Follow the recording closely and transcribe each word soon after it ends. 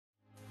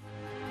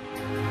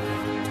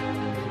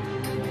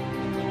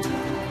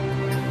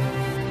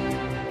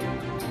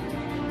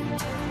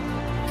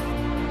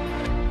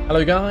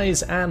Hello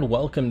guys, and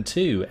welcome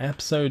to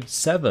episode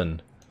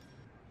 7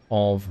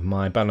 of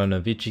my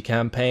Baranavichy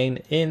campaign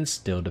in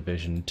Steel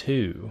Division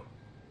 2.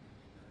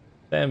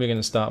 Then we're going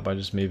to start by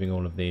just moving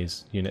all of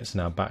these units in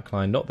our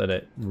backline, not that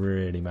it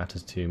really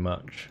matters too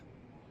much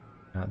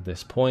at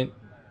this point.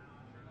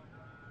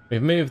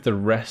 We've moved the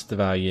rest of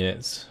our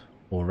units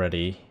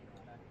already,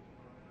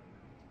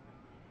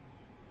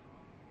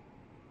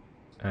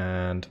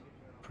 and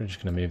we're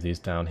just going to move these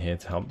down here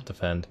to help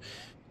defend.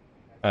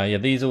 Yeah,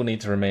 these all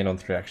need to remain on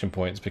 3 action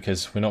points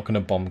because we're not going to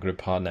bomb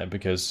group hardnet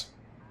because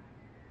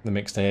the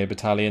mixed AA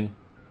battalion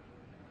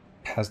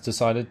has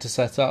decided to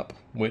set up,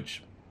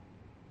 which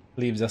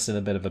leaves us in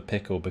a bit of a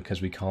pickle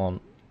because we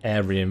can't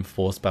air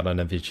reinforce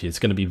Baranavichy. It's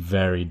going to be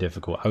very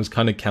difficult. I was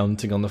kind of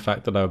counting on the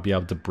fact that I would be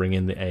able to bring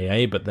in the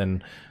AA, but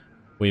then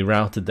we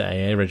routed the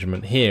AA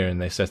regiment here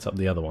and they set up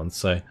the other one.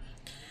 So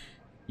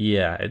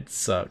yeah, it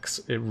sucks.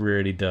 It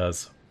really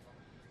does.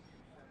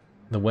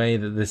 The way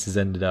that this has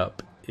ended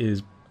up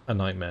is a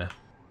nightmare.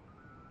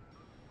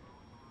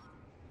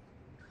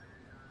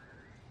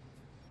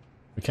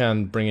 We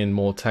can bring in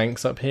more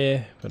tanks up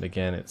here, but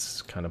again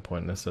it's kind of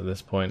pointless at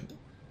this point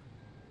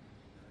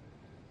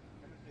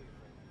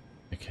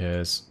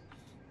because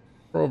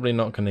probably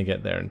not going to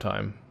get there in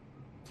time.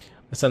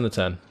 Let's end the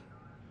turn.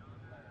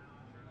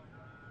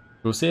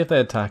 We'll see if they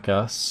attack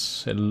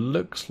us. It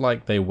looks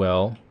like they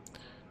will.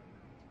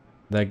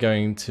 They're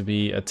going to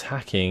be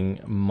attacking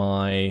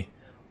my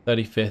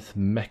 35th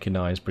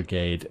Mechanized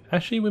Brigade.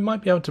 Actually, we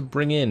might be able to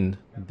bring in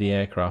the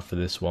aircraft for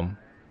this one.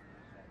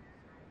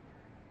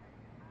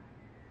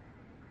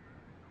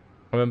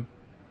 I'm a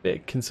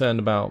bit concerned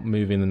about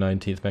moving the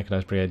 19th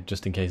Mechanized Brigade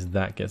just in case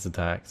that gets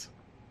attacked.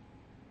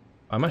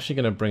 I'm actually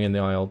going to bring in the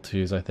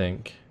IL-2s, I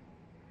think.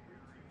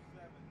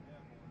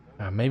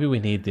 Maybe we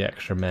need the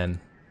extra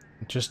men.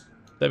 Just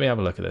let me have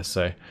a look at this.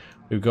 So,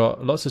 we've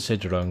got lots of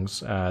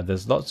Sigerungs.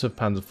 There's lots of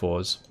Panzer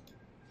IVs.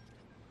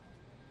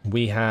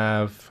 We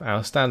have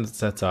our standard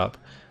setup.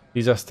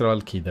 These are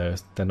Strelki though,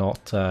 they're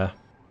not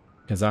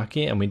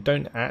Kazaki, and we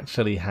don't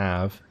actually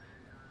have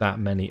that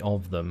many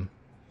of them.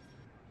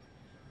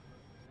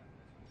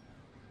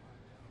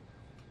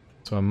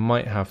 So I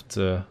might have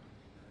to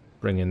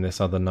bring in this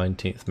other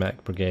 19th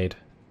Mech Brigade.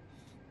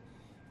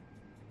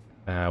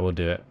 We'll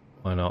do it,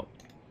 why not?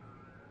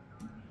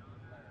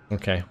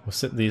 Okay, we'll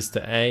sit these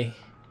to A,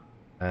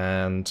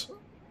 and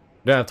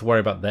we don't have to worry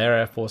about their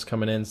air force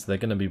coming in, so they're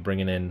going to be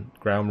bringing in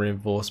ground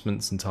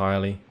reinforcements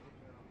entirely.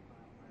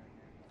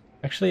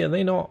 Actually, are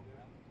they not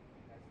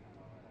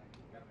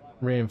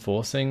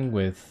reinforcing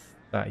with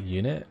that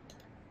unit?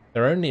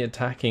 They're only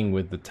attacking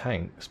with the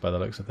tanks by the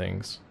looks of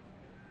things.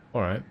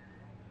 Alright.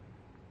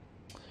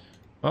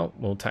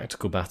 Well,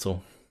 tactical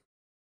battle.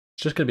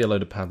 It's just going to be a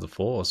load of Panzer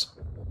IVs.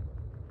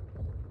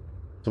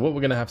 So what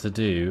we're going to have to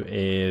do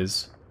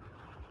is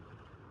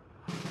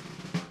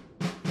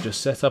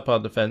just set up our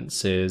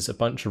defenses, a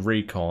bunch of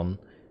recon,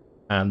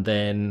 and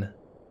then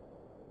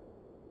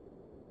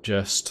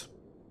just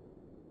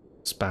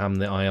spam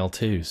the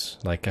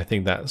IL-2s. Like, I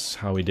think that's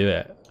how we do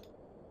it.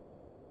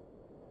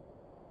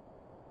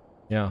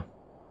 Yeah.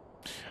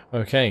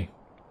 Okay.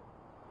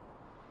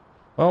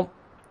 Well,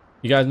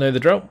 you guys know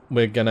the drill.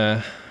 We're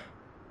gonna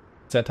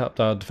set up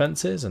our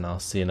defenses, and I'll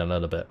see you in a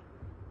little bit.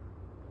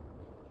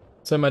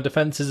 So my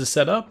defenses are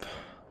set up.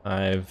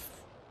 I've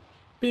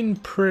been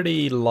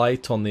pretty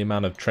light on the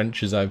amount of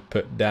trenches I've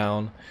put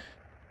down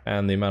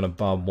and the amount of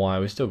barbed wire.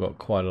 We've still got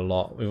quite a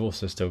lot. We've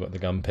also still got the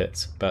gun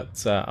pits,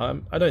 but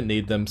I don't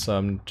need them, so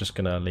I'm just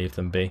going to leave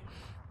them be.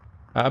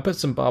 I put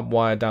some barbed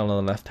wire down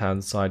on the left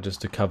hand side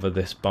just to cover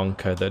this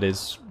bunker that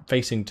is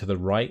facing to the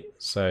right,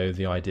 so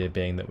the idea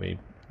being that we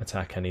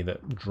attack any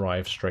that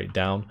drive straight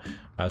down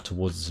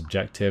towards this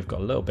objective. Got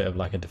a little bit of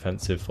like a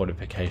defensive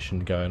fortification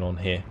going on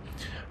here.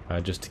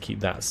 Just to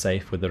keep that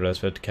safe with the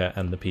Resvedka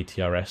and the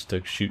PTRS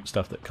to shoot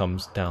stuff that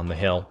comes down the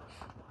hill.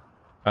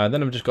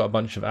 Then I've just got a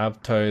bunch of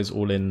Avtos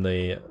all in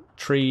the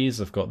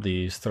trees. I've got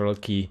the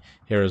Strelki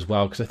here as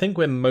well, because I think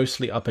we're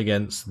mostly up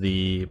against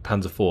the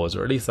Panzer IVs,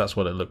 or at least that's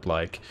what it looked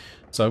like.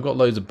 So I've got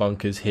loads of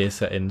bunkers here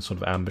set in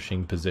sort of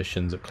ambushing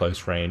positions at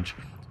close range.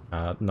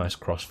 Nice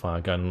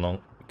crossfire going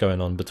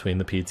on between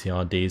the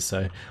PTRDs,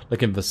 so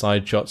looking for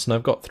side shots, and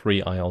I've got 3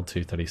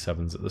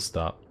 IL-237s at the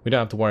start. We don't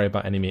have to worry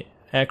about enemy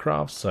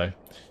aircraft, so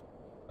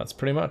that's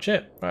pretty much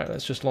it. Right,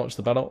 let's just launch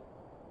the battle.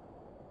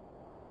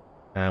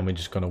 And we're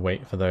just going to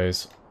wait for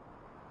those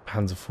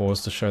Panzer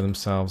IVs to show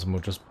themselves, and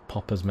we'll just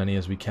pop as many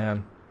as we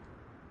can.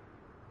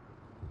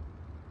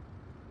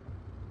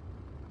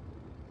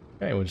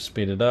 Okay, we'll just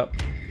speed it up.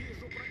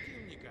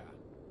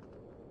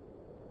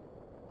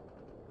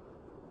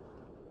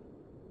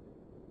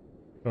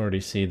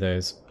 Already see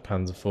those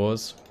Panzer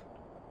IVs.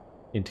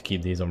 Need to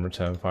keep these on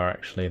return fire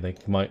actually. They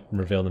might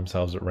reveal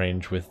themselves at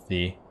range with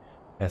the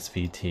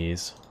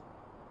SVTs.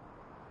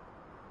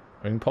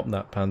 We can pop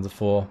that Panzer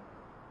IV.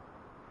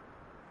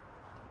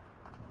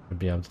 We'll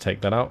be able to take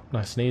that out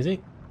nice and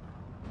easy.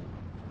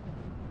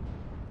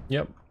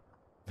 Yep.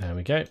 There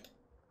we go.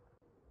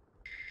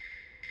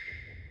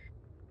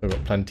 We've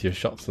got plenty of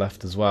shots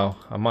left as well.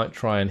 I might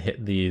try and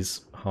hit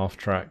these half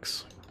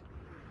tracks.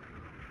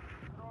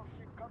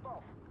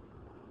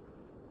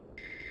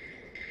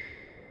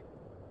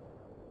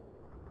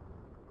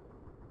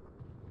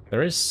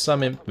 There is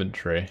some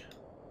infantry,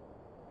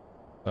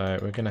 so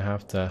we're going to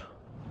have to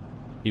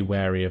be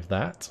wary of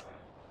that.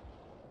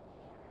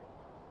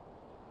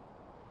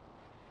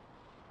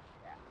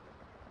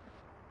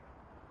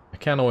 I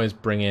can always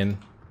bring in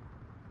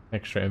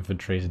extra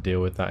infantry to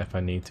deal with that if I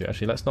need to.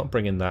 Actually, let's not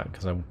bring in that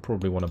because I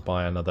probably want to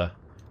buy another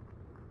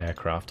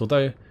aircraft.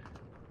 Although,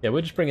 yeah,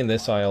 we'll just bring in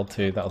this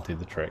IL-2. That'll do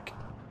the trick.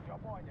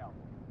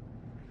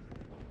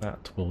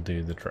 That will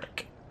do the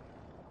trick.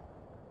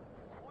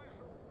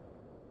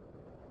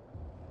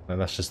 And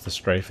that's just the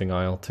strafing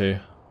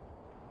IL-2.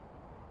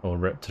 Or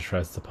rip to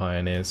shreds the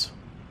pioneers.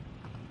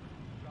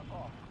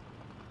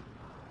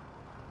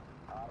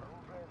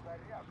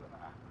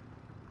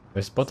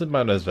 They spotted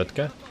my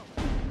Baranavichy.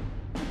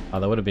 Oh,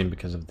 that would have been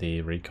because of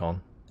the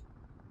recon.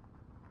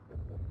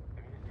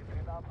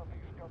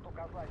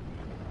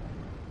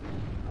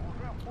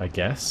 I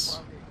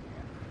guess.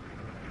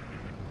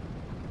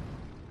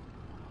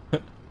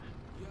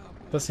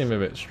 Does seem a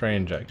bit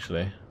strange,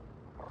 actually.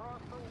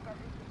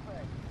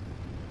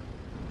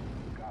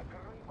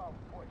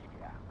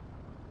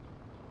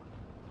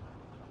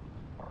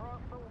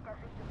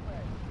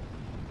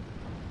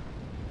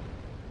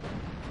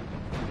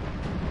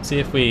 See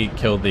if we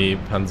kill the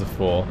Panzer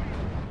IV,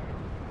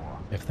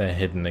 if they're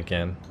hidden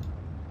again.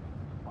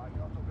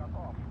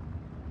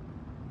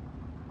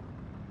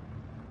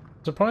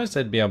 Surprised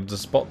they'd be able to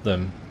spot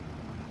them.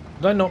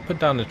 Did I not put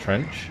down a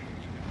trench?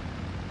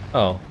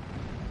 Oh,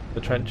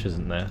 the trench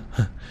isn't there.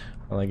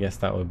 Well, I guess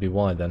that would be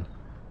why then.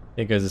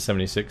 Here goes the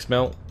 76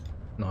 mil.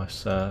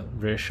 Nice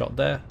rear shot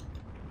there.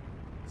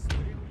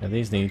 And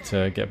these need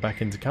to get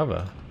back into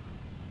cover.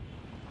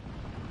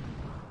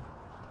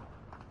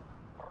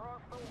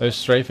 Those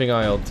strafing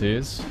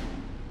IL-2s,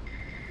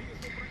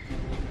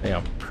 they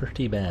are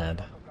pretty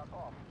bad.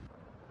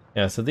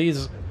 Yeah, so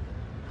these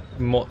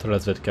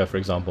Baranavichy, for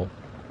example,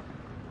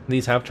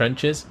 these have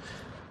trenches.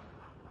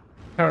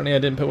 Apparently I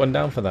didn't put one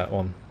down for that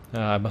one.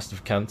 I must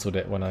have cancelled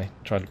it when I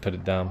tried to put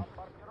it down.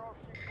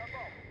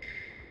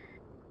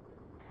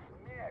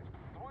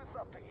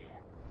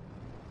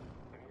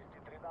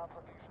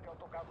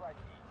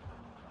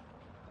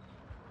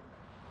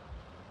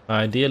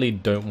 I ideally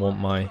don't want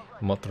my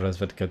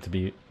Baranavichy to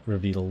be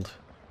revealed,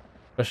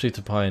 especially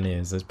to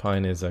pioneers. Those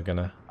pioneers are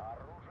gonna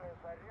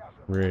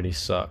really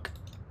suck.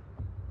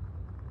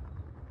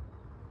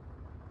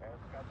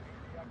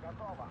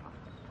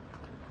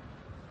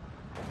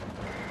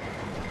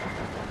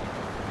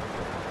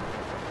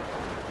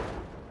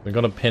 We're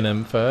gonna pin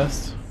him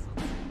first.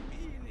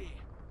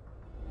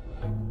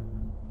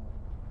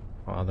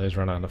 Oh, those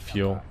run out of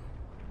fuel.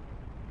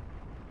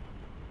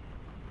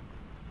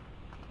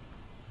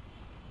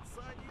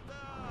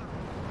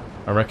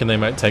 I reckon they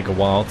might take a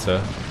while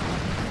to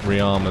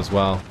rearm as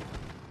well.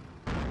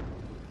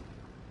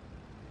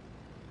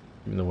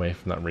 Keeping away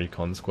from that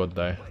recon squad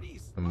though,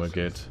 and we're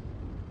good.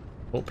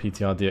 Oh,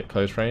 PTRD at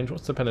close range.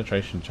 What's the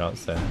penetration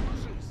chance there?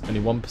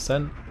 Only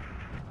 1%?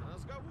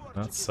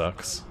 That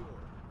sucks.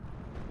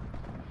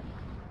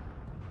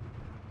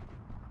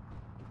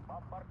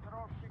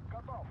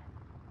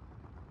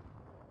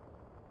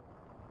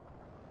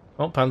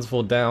 Oh,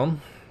 Panzer IV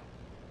down.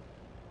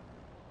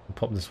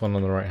 Pop this one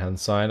on the right hand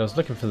side. I was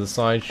looking for the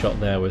side shot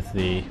there with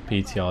the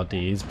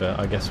PTRDs, but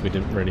I guess we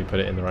didn't really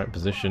put it in the right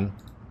position.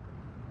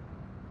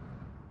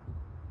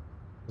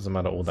 Doesn't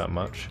matter all that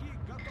much.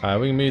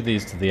 We can move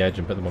these to the edge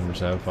and put them on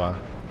reserve fire.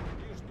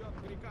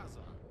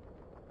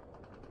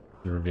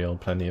 Revealed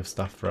plenty of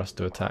stuff for us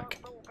to attack.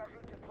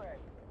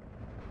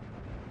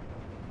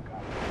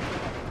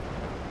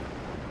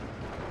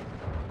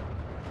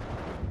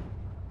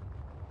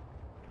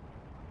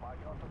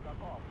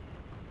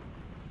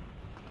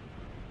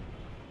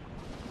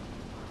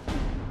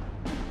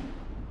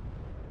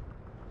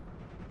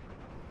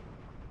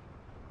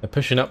 They're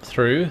pushing up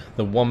through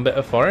the one bit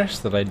of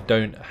forest that I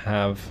don't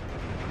have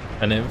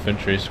an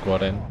infantry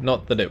squad in.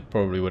 Not that it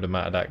probably would have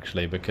mattered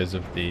actually because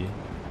of the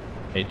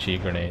HE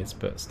grenades,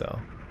 but still.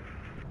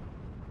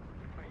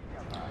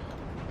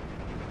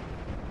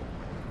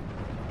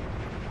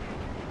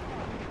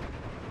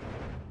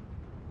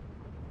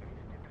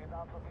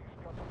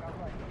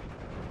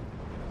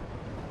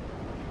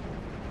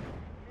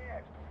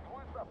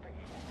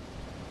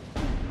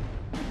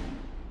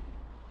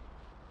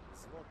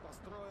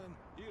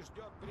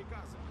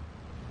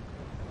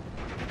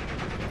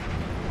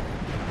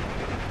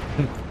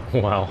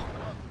 Wow.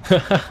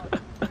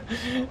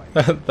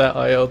 that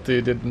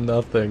IL-2 did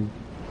nothing.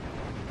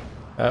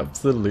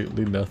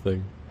 Absolutely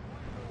nothing.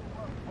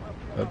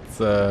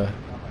 That's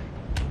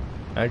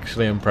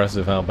actually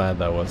impressive how bad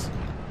that was.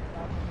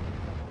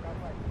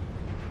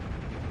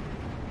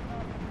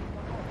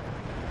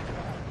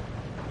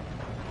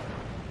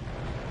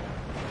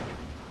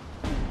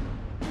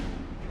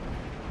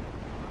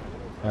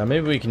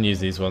 Maybe we can use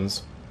these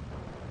ones.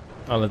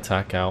 I'll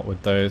attack out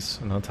with those,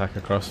 and I'll attack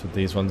across with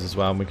these ones as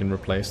well, and we can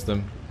replace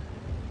them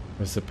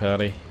with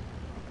Saperi.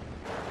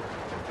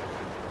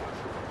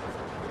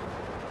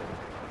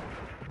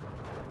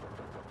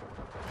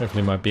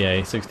 Hopefully my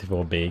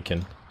BA-64B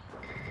can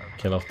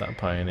kill off that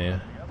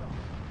pioneer.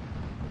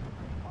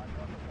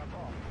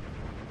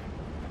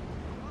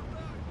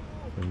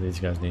 And these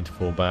guys need to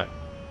fall back.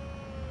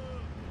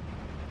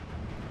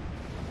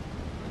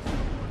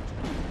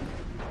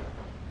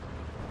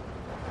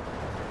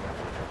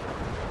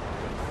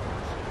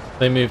 If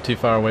they move too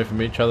far away from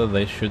each other,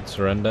 they should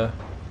surrender.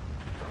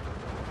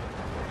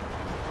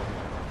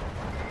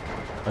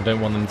 I don't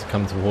want them to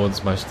come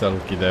towards my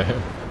Stelky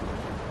though.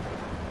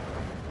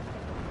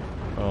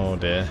 Oh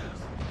dear.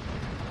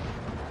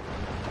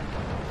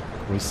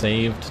 We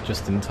saved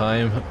just in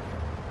time?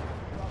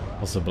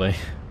 Possibly.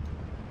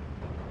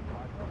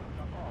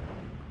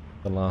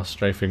 The last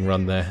strafing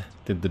run there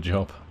did the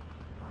job.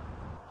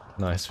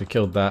 Nice, we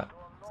killed that.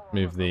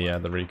 Move the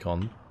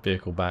recon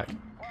vehicle back.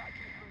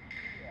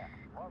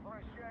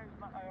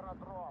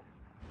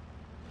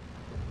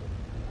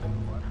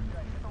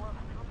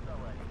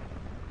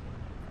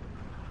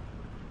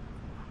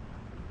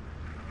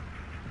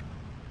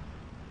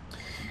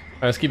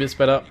 Alright, let's keep it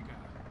sped up.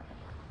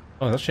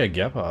 Oh, that's actually a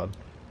Gepard.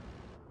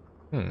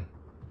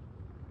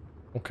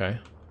 Okay.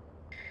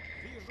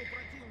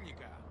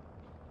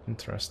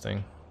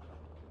 Interesting.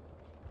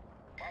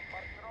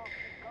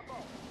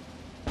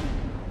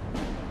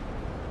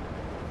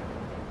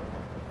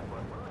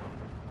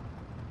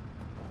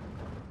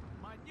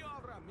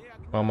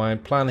 Well, my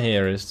plan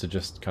here is to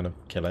just kind of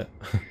kill it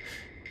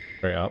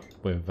straight up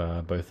with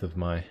both of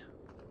my...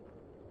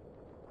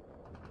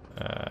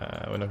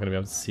 we're not going to be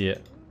able to see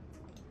it.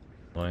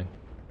 Annoying.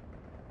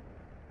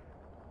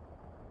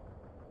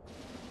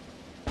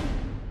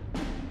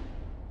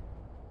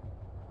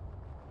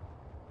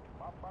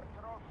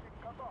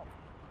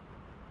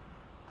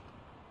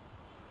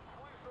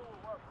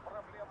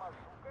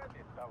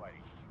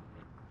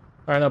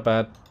 Alright, not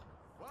bad.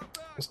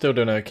 Still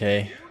doing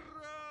okay.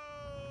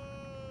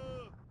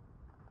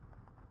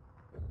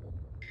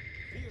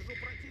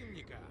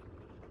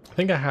 I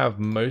think I have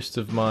most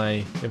of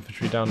my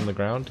infantry down on the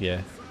ground.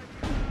 Yeah,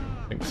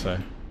 I think so.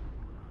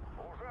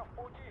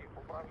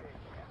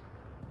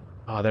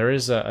 Oh, there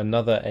is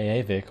another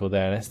AA vehicle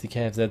there, an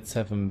SDKFZ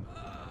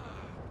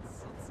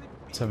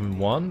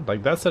 771.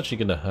 Like, that's actually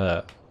going to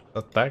hurt.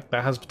 That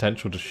has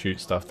potential to shoot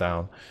stuff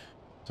down.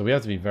 So we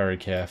have to be very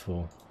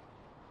careful.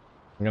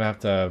 I'm going to have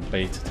to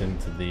bait it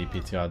into the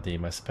PTRD.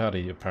 My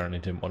Sepaldi apparently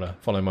didn't want to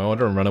follow my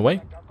order and run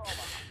away.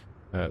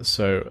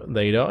 So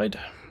they died.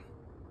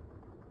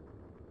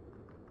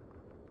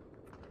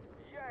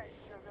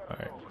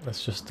 Alright,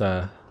 let's just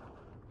let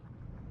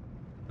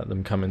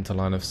them come into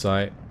line of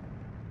sight.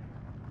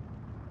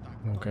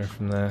 We'll go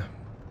from there.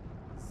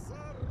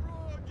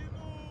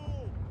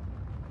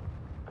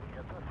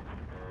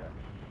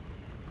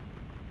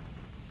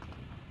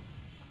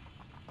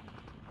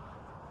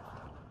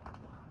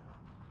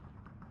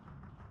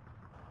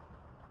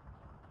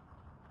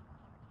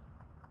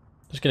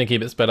 Just going to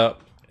keep it sped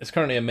up. It's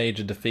currently a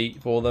major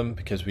defeat for them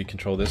because we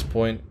control this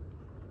point.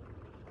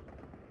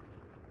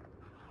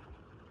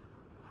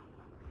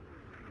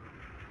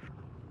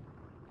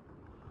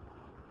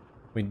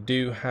 We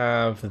do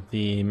have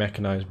the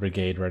mechanized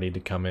brigade ready to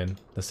come in,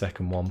 the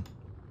second one.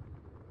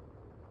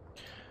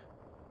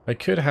 I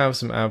could have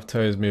some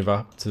Avtos move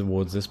up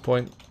towards this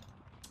point.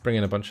 Bring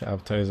in a bunch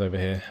of Avtos over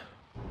here.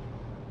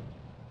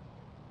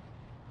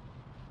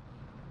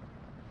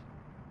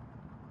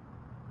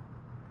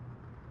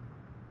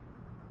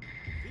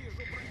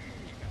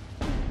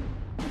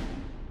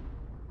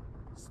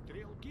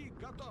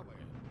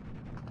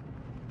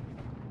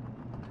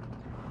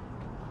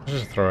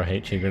 Just throw a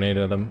HE grenade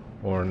at them,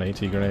 or an AT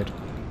grenade.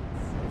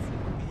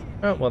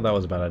 Oh, well, that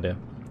was a bad idea.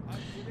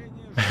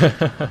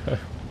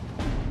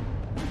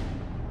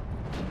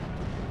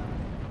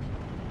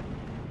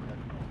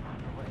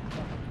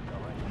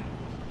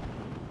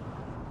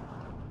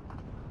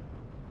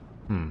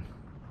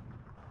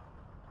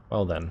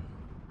 Well then.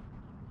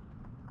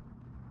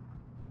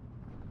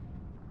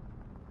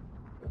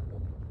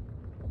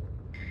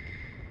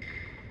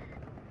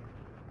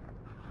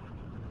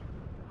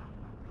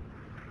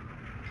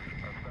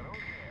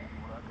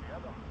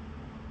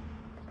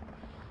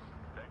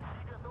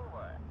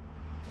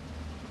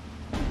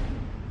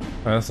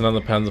 That's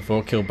another Panzer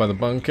IV killed by the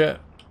bunker.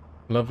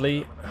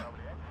 Lovely.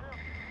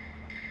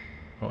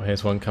 Oh,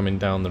 here's one coming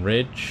down the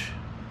ridge.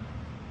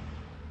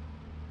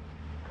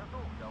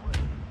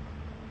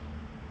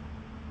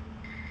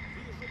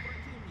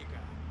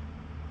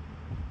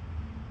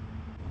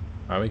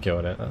 Oh, we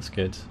killed it. That's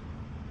good.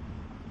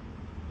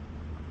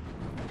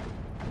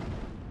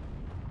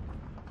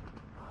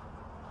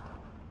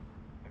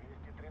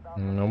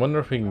 I wonder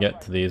if we can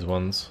get to these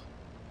ones.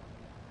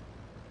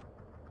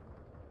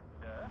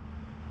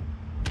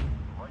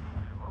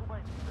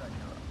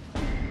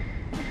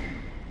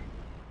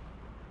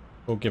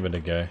 We'll give it a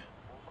go.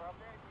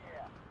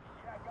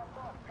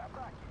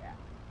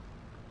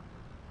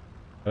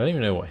 I don't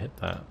even know what hit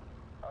that.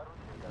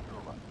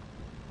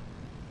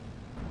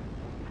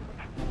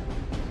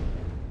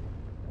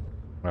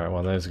 Alright,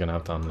 well those are going to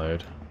have to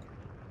unload.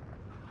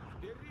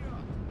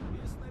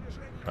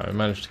 Alright, we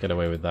managed to get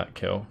away with that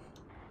kill.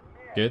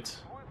 Good.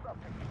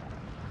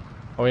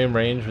 Are we in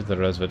range with the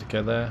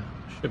Rozvedka there?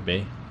 Should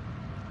be.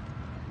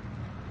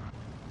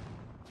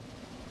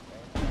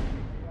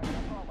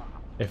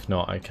 If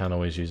not, I can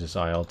always use this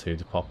IL-2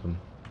 to pop them.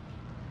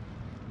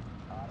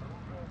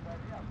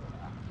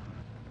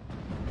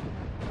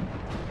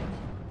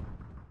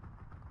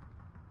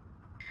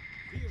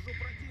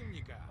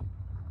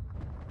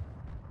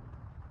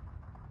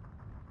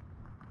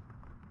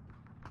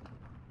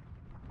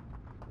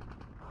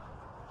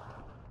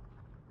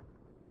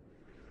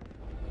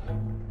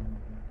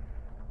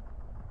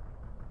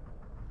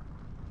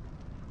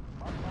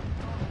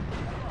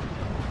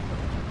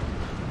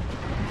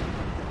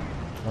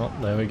 Well,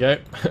 there we go.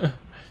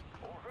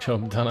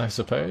 Job done, I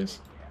suppose.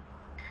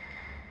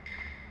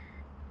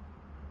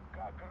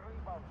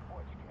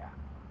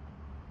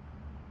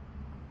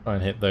 Try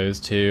and hit those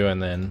two,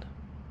 and then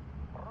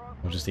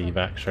we'll just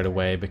evac straight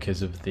away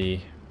because of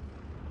the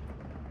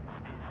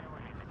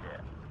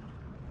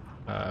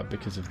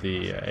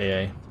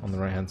AA on the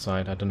right hand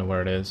side. I don't know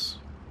where it is,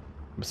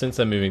 but since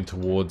they're moving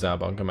towards our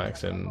bunker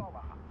maxim,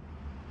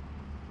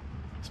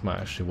 this might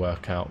actually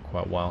work out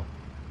quite well.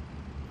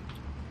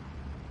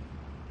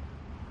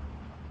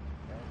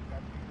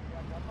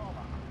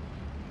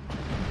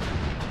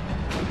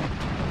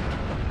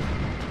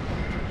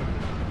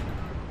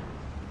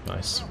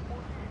 Nice.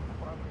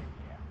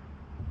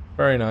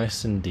 Very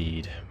nice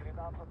indeed.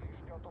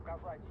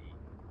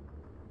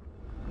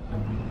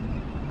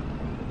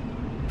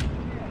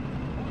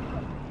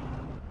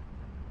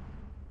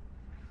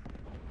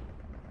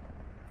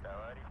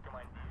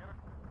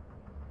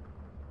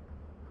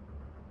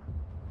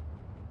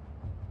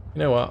 You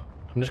know what?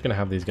 I'm just going to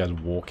have these guys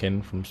walk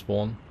in from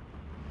spawn.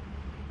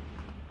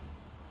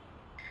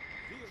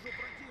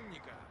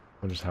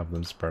 We'll just have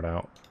them spread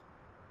out.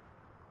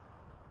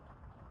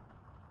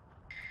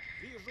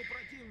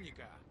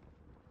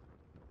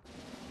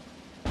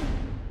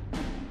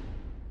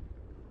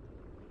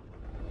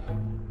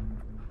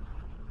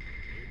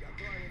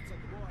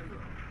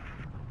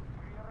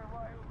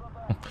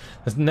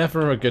 There's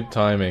never a good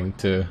timing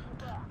to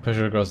push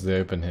across the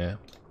open here.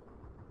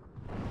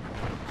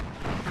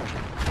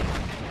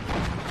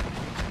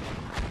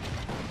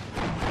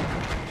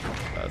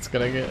 That's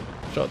gonna get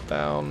shot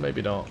down.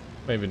 Maybe not.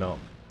 Maybe not.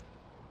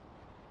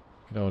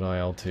 Good old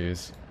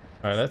IL-2s.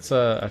 Alright, let's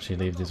actually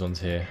leave these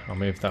ones here. I'll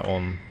move that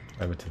one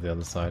over to the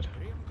other side.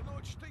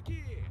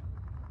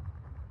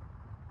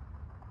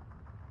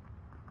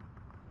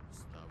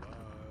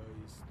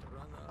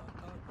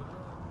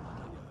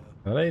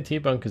 That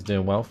AT bunker's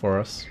doing well for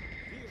us.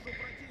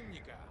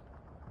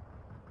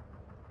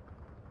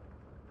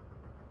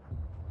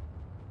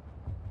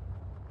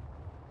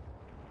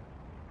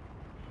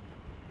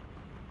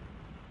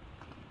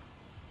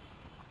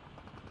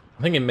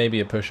 I think it maybe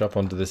a push up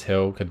onto this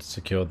hill could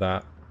secure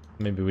that.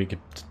 Maybe we could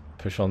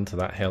push onto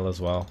that hill as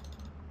well.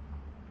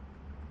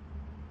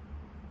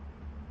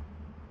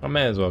 I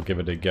may as well give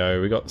it a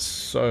go. We got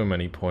so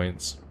many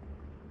points.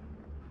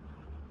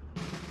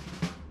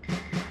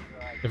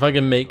 If I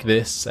can make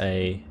this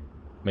a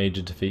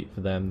major defeat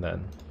for them,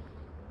 then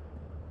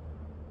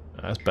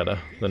that's better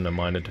than a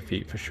minor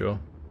defeat for sure.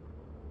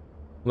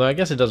 Although I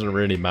guess it doesn't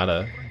really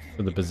matter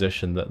for the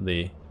position that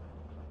the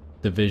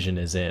division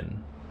is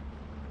in.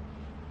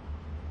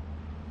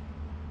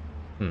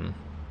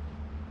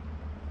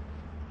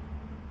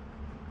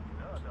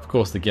 Of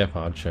course the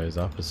Gepard shows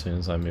up as soon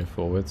as I move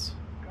forwards.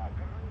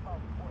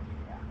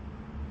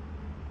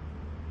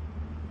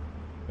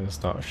 I'm gonna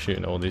start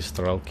shooting all these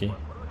Strelki.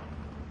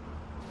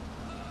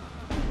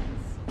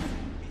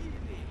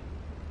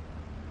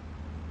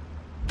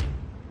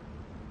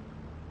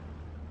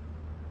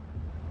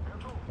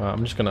 Well,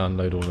 I'm just gonna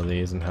unload all of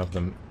these and have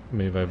them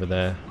move over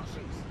there.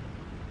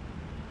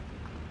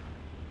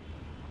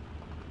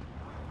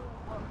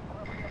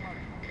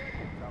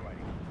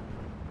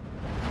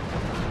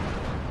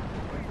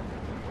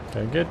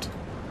 Okay, good.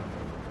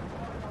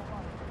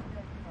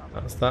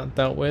 That's that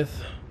dealt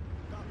with.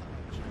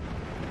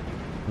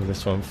 Move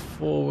this one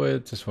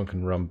forward, this one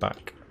can run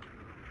back.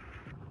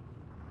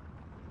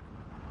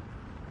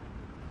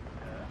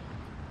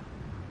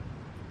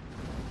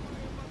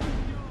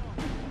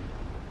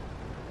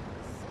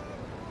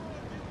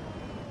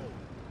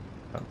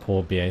 That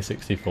poor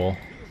BA-64.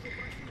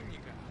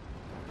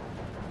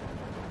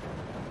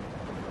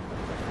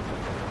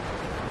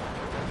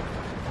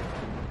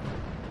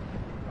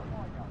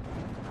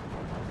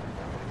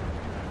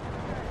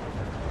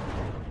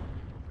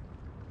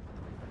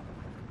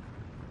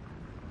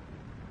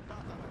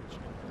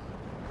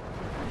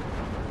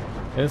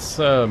 This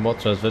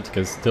Motra Zvitka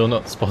is still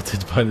not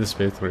spotted by the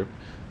space group.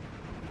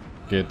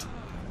 Good.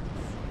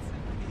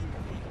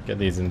 Get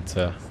these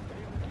into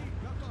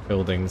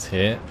buildings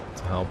here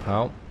to help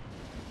out.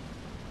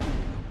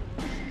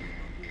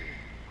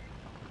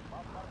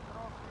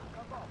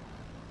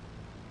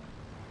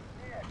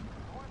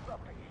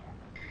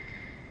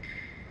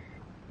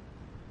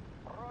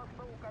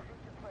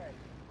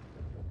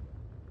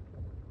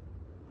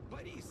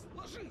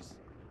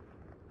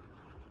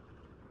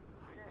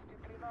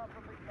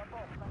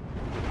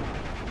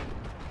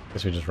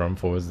 Guess we just run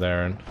forwards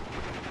there and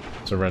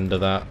surrender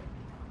that.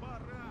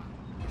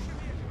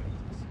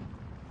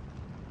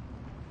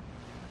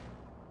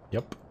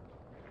 Yep.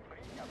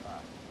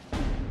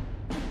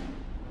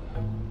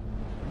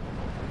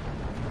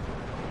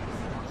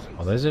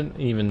 Oh, those aren't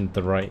even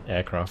the right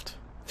aircraft.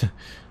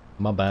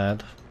 My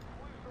bad.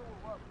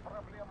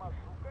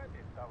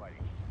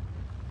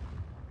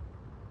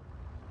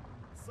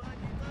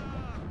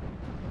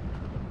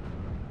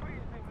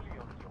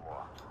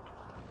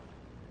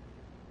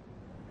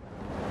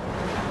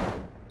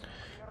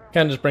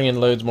 Can just bring in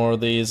loads more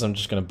of these. I'm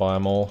just going to buy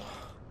them all.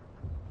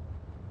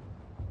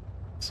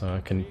 So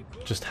I can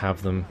just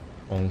have them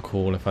on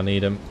call if I need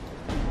them.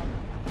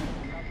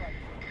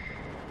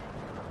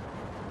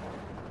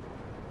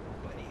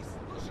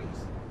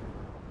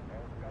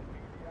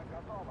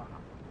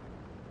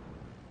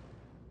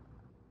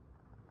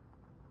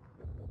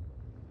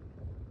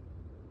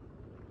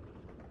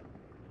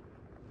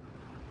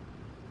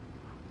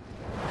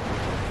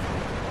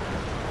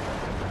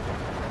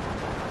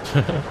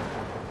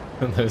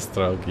 Those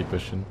thrall keep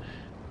pushing.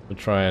 We'll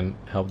try and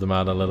help them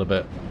out a little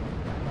bit.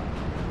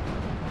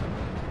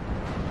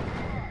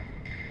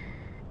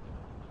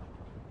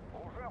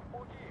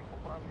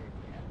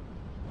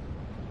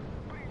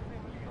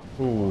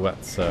 Ooh,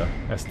 that's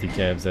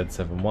SDK of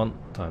Z71.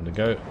 Time to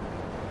go.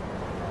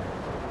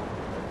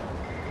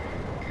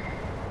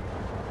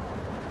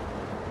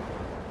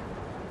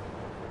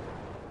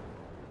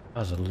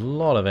 There's a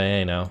lot of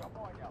AA now.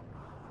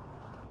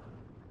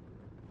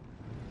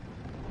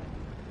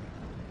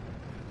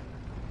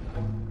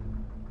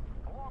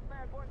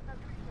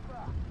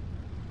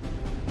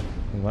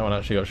 That one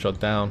actually got shot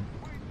down.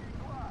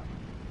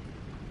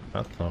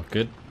 That's not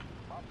good.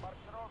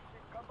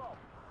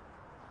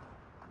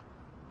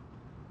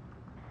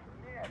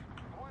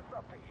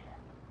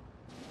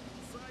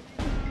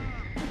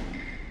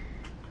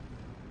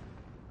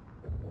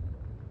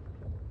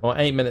 Well,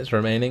 8 minutes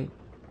remaining.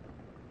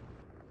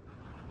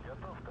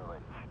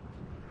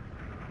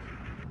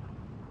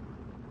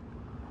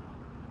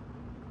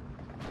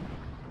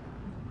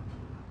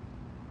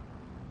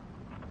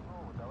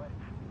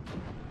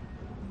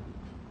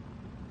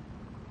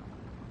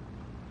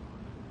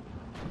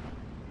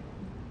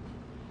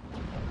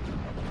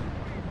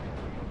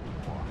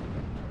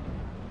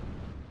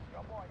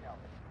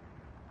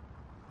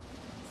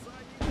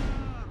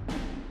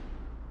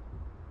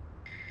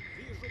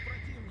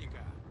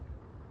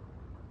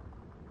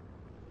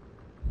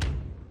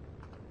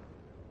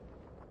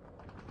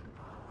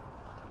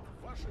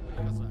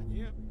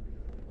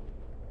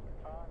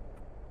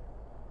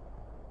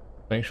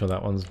 Make sure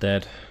that one's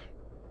dead.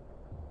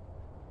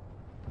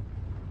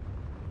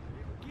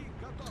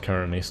 It's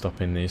currently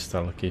stopping these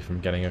Stalky from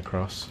getting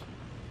across.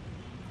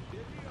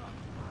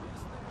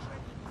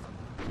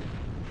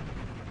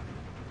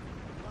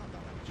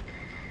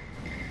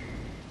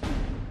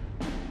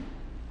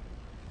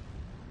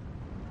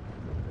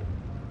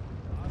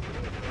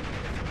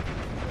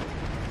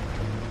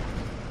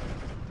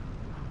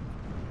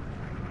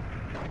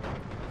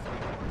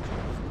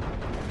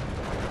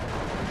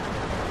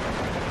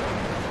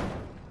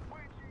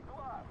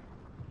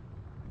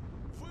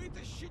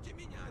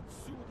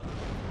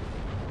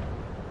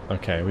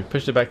 Okay, we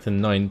pushed it back to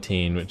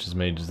 19, which is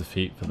major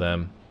defeat for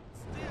them.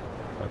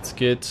 That's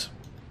good.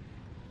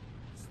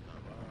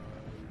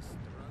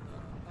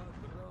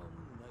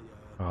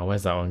 Oh,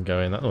 where's that one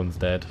going? That one's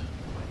dead.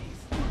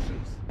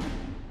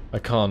 I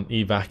can't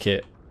evac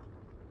it.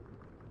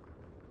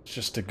 It's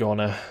just a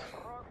goner.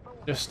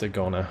 Just a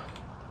goner.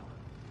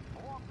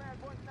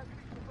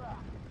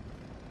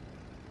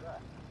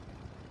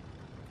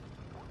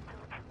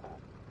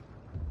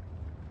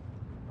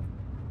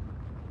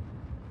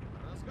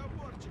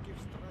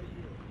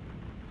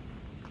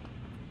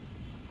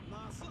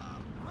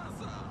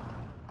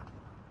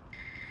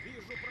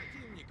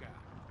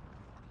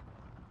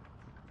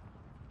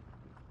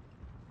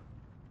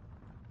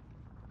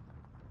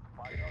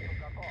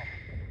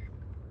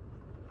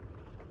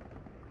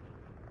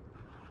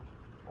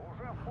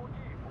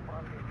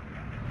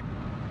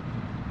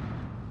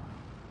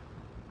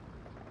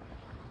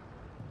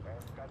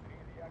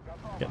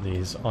 Get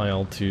these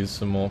IL-2s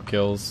some more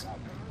kills.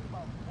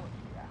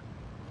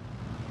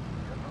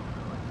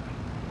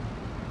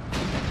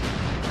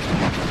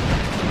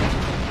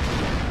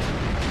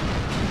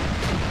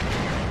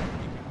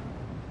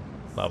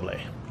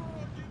 Lovely.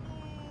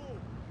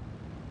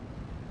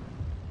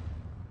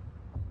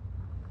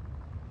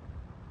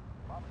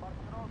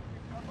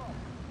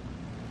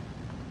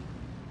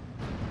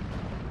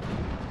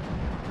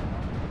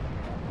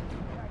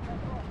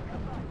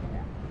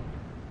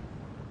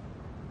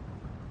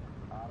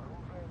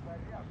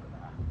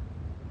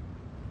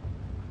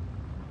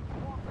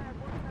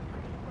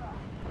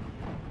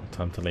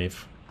 Time to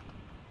leave.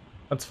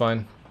 That's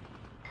fine.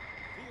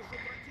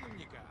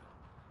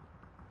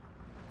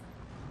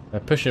 They're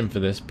pushing for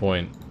this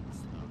point,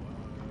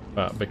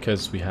 but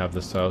because we have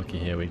the Stalky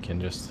here, we can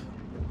just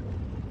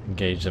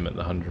engage them at the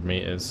 100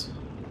 meters.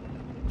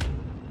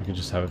 We can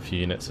just have a few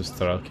units of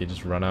Stalky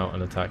just run out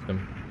and attack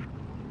them.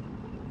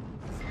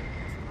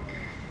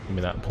 Give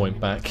me that point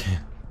back.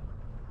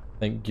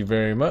 Thank you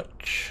very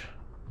much.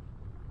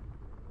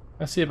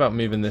 Let's see about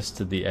moving this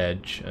to the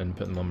edge and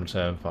putting them on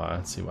return fire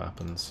and see what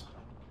happens.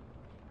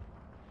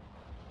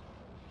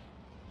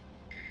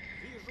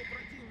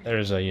 There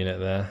is a unit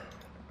there.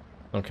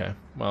 Okay,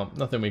 well,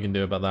 nothing we can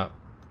do about that.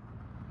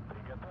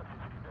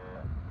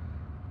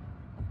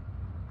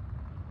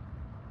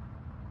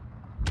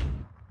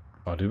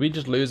 Oh, did we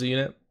just lose a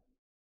unit?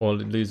 Or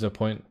lose a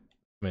point?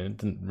 I mean, it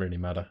didn't really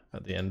matter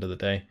at the end of the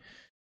day.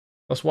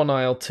 That's one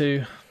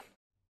IL-2.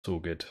 It's all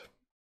good.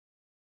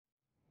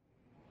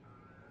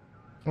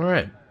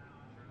 Alright.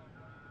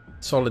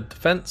 Solid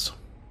defense.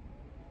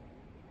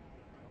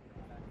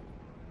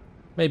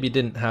 Maybe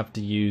didn't have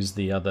to use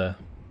the other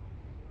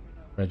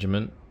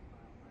regiment.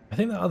 I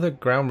think the other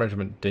ground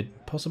regiment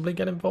did possibly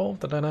get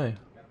involved. I don't know.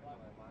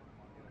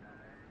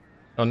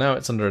 Oh, now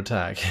it's under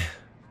attack.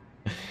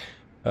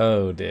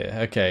 Oh dear.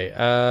 Okay.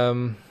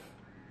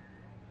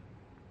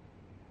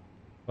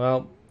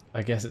 Well,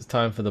 I guess it's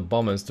time for the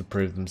bombers to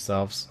prove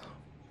themselves.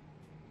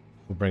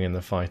 We'll bring in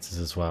the fighters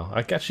as well.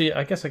 I guess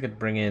I could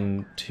bring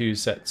in 2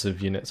 sets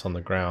of units on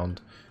the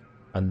ground,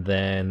 and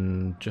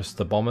then just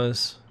the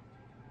bombers.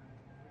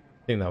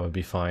 I think that would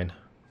be fine.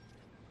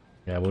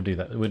 Yeah, we'll do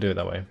that. We'll do it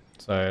that way.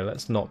 So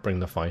let's not bring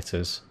the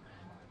fighters,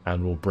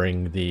 and we'll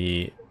bring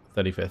the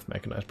 35th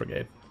Mechanized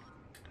Brigade.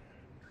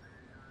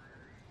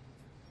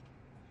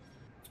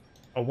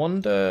 I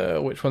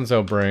wonder which ones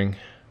they'll bring.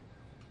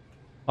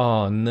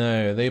 Oh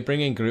no, they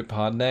bring in Group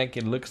Hardneck?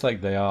 It looks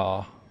like they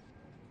are.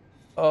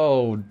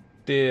 Oh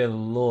dear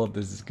lord,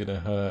 this is gonna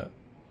hurt.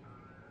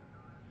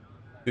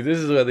 See, this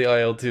is where the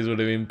IL-2s would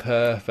have been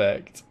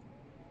perfect.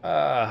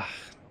 Ah.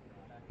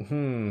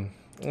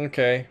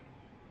 Okay.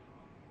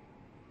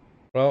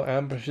 Well,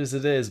 ambushes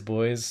it is,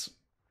 boys.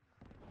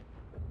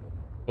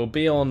 We'll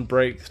be on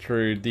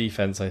breakthrough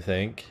defense, I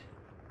think.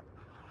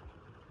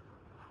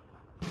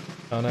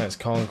 Oh no, it's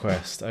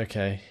conquest.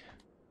 Okay.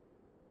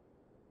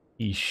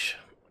 Eesh.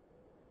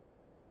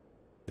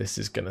 This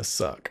is gonna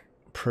suck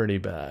pretty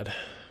bad.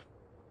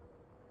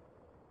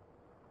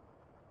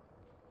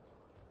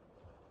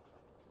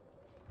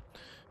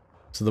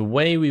 So the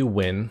way we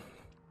win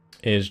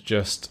is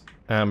just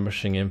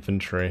ambushing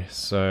infantry.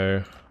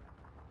 So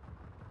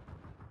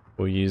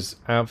we'll use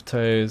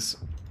Avtos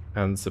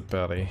and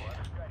Zabeli.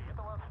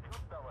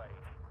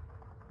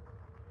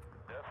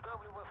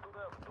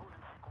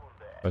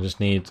 I just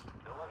need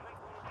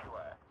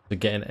to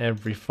get in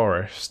every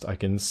forest I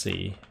can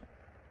see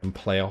and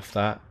play off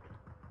that.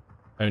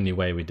 Only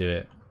way we do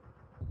it.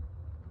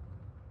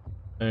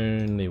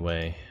 Only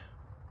way.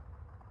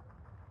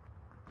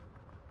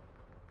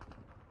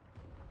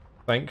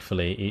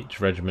 Thankfully, each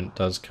regiment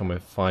does come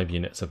with 5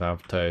 units of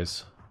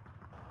Avtos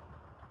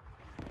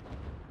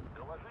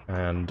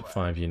and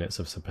 5 units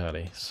of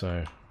Sapeli,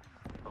 so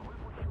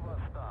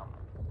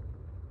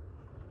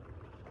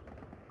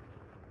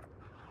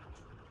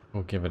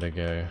we'll give it a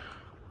go.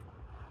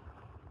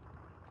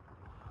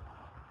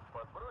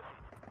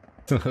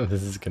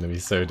 This is going to be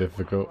so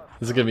difficult.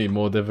 This is going to be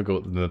more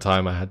difficult than the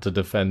time I had to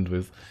defend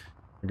with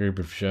a group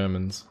of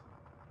Shermans.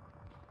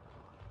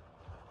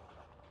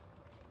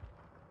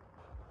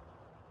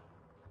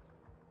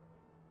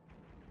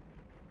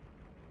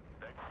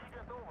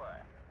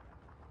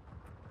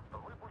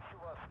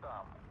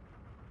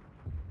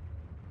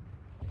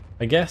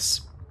 I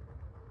guess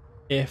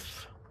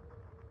if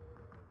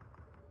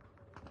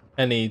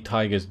any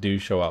tigers do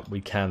show up,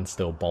 we can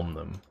still bomb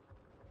them.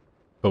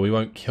 But we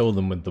won't kill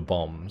them with the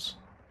bombs.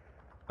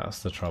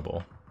 That's the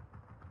trouble.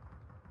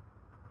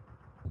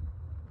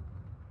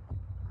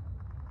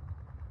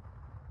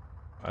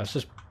 Let's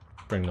just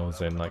bring those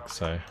in like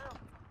so.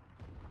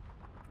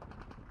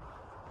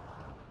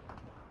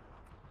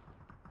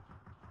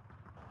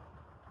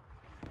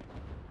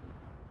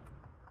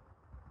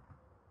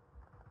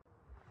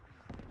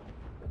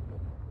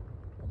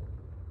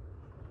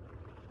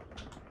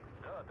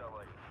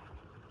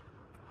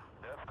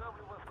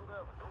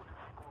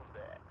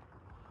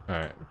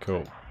 Alright,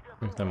 cool.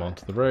 Move them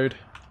onto the road.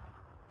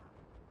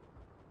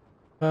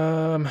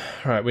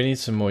 Right, we need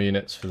some more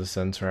units for the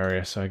center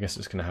area, so I guess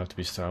it's gonna have to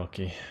be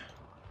Stalky.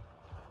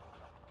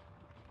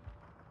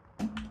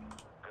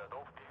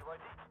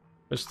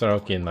 Put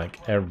Stalky in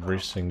like every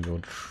single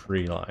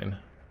tree line.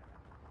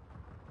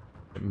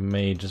 It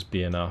may just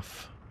be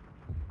enough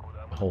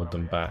to hold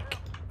them back.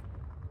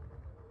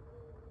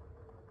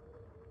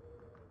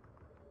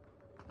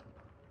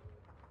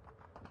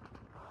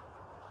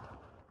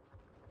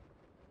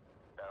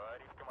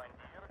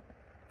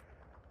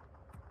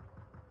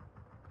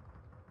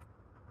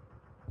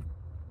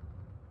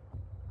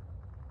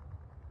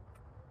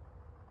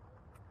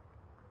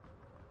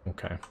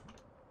 Okay.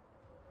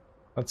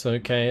 That's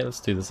okay, let's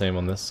do the same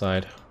on this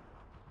side.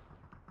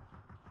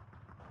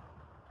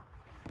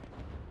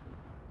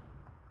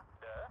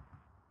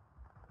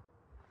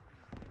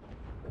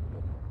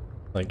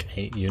 Like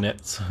 8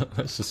 units.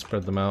 Let's just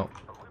spread them out.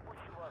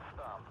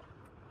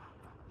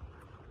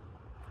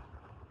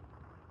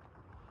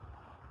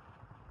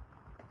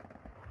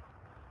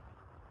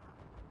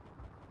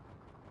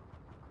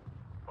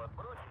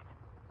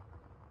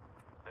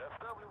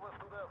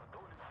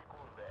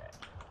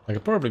 I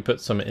could probably put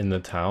some in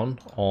the town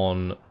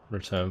on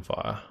return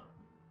fire.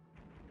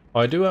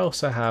 Oh, I do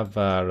also have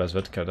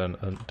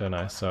Razvedka, don't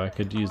I? So I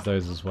could use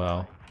those as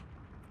well.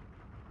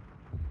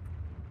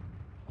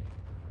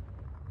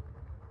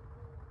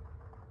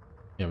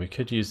 Yeah, we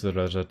could use the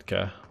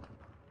Razvedka.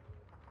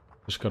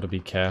 Just got to be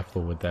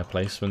careful with their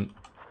placement.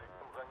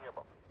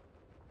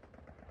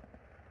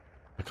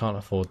 I can't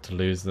afford to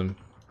lose them.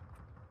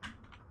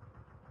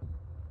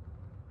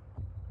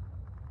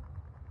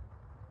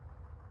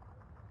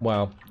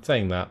 Well,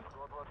 saying that,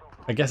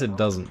 I guess it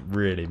doesn't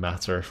really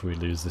matter if we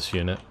lose this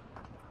unit.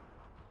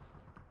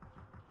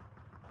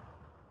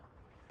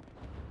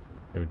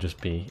 It would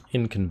just be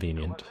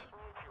inconvenient.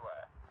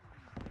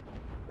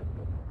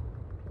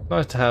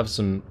 Nice to have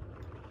some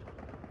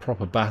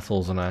proper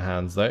battles on our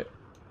hands though.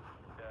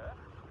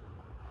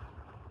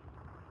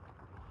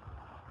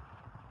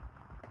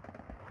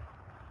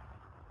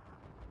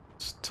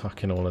 Just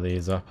tucking all of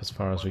these up as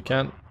far as we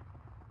can.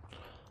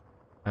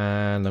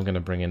 And I'm going to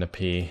bring in a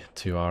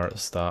P2R at the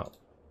start,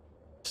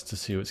 just to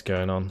see what's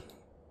going on.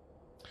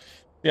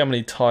 See how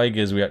many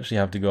tigers we actually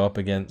have to go up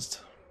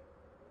against.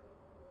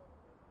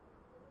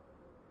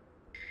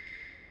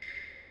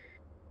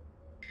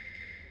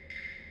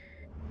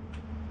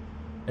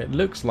 It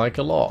looks like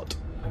a lot.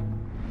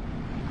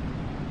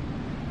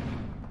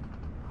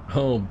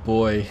 Oh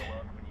boy.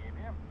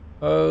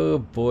 Oh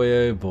boy,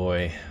 oh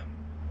boy.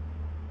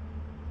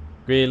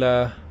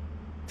 Grilla,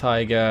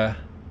 tiger,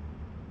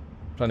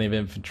 plenty of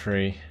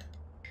infantry.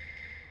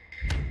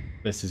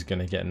 This is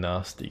gonna get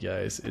nasty,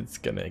 guys. It's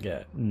gonna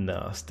get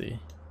nasty.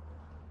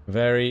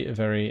 Very,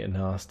 very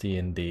nasty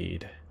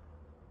indeed.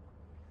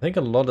 I think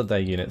a lot of their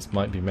units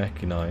might be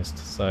mechanized,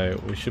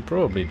 so we should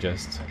probably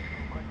just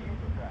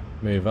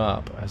move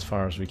up as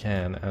far as we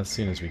can, as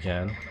soon as we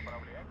can.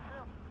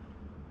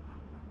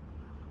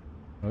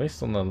 At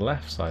least on the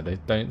left side, they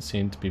don't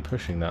seem to be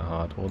pushing that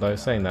hard. Although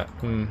saying that,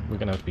 we're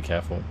gonna have to be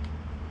careful.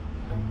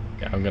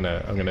 Yeah, I'm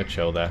gonna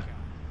chill there.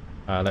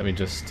 Let me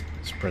just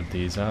spread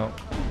these out.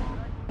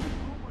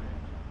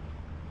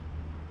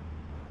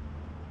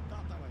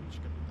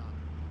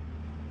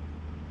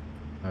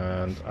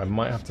 And I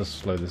might have to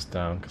slow this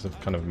down because I've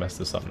kind of messed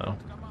this up now.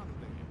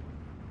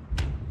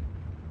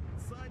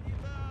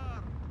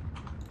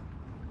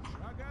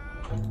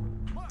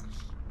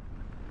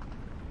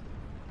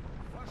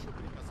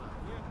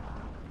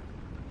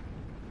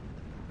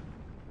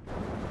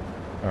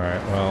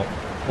 Alright, well,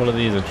 all of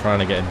these are trying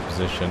to get into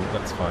position.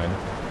 That's fine.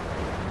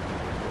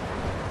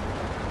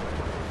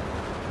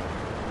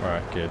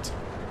 Alright, good.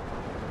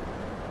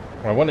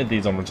 Well, I wanted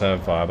these on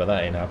return fire, but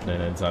that ain't happening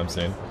anytime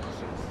soon.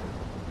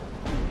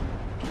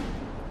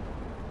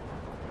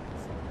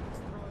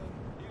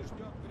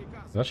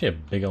 There's actually a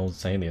big old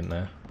salient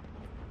there.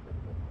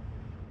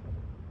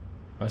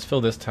 Let's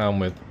fill this town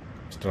with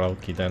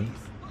Strelki then.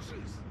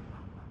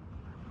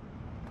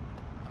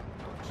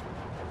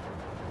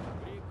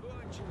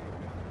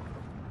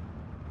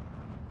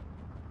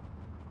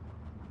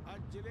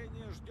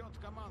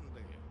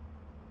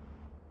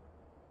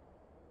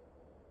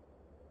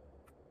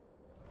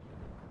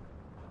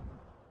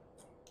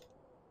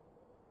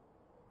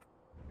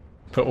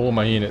 Put all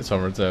my units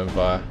on return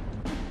fire.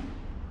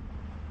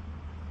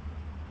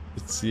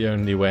 It's the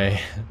only way.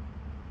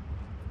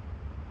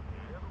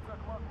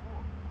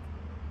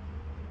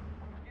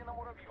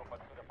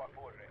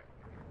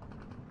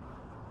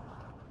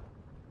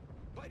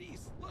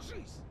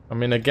 I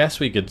mean, I guess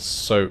we could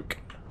soak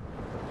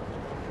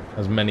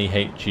as many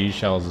HE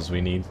shells as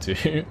we need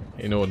to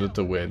in order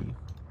to win.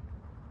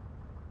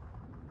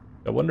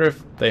 I wonder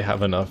if they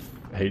have enough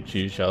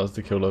HE shells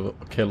to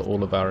kill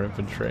all of our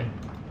infantry.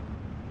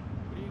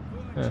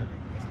 Yeah,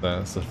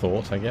 that's a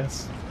thought, I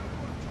guess.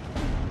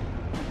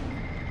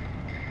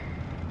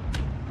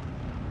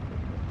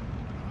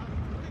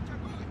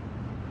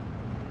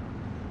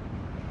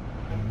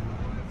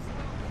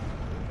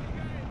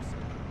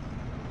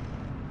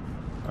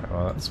 Alright,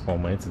 well, that's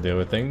one way to deal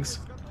with things.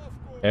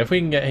 If we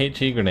can get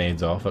HE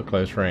grenades off at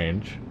close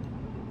range,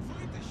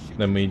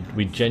 then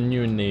we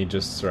genuinely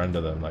just surrender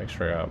them, like,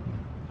 straight up.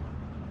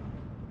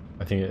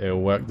 I think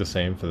it'll work the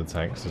same for the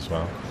tanks as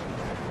well.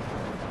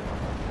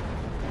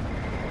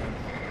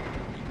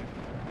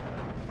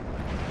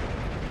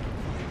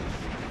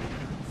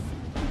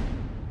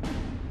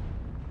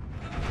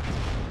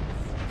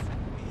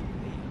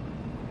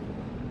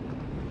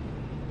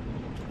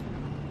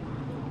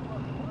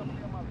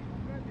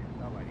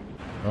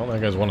 Well,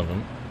 there goes one of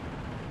them.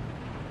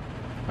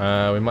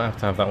 We might have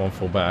to have that one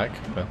fall back,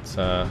 but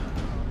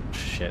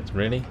shit,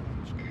 really?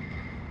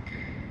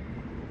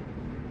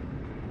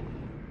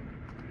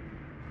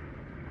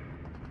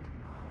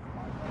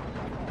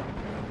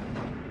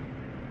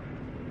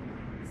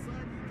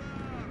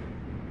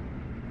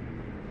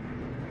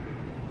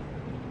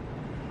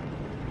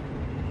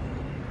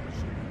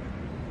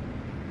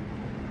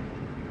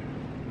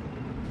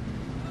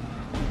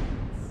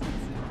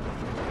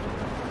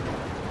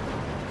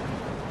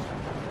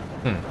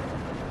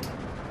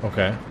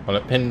 Okay, well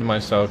it pinned my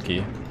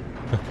Selkie.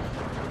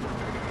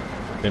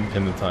 Didn't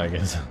pin the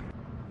tigers.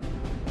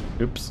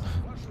 Oops.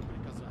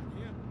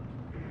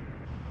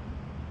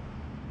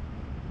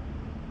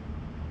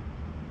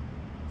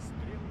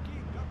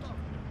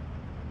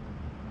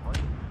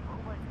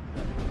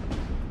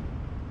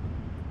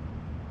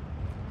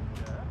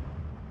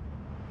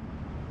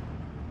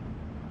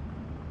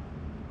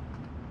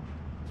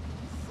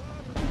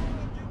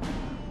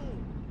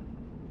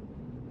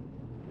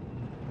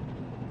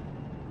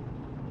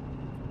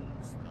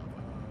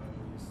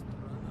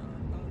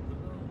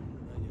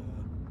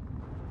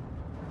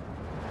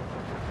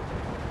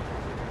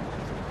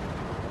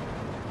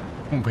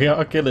 We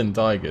are killing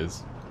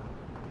tigers.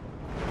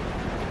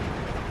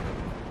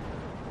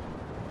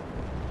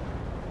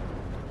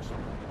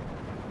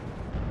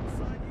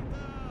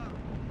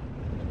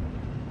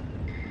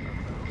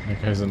 There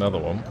goes another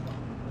one.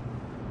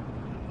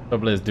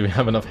 Trouble is, do we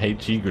have enough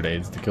HE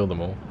grenades to kill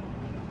them all?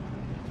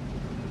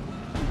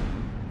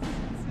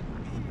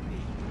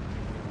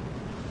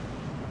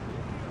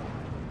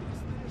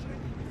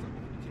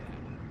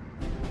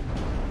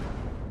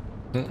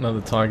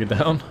 Another tiger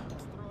down.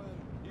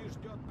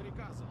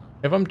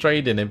 If I'm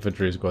trading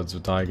infantry squads for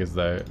tigers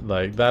though,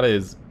 like that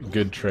is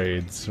good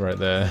trades right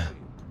there.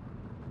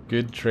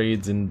 Good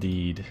trades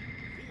indeed.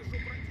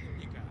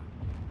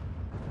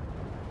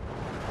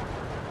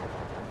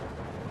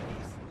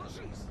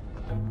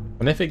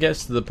 And if it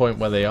gets to the point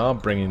where they are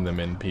bringing them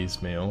in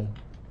piecemeal,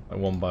 like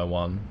one by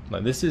one,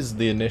 like this is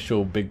the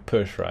initial big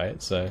push,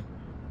 right? So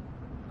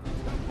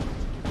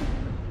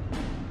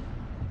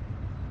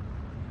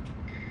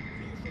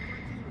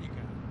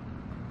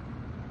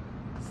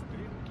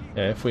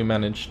yeah, if we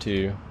manage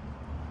to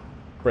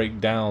break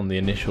down the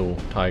initial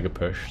tiger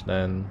push,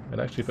 then it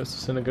actually puts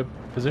us in a good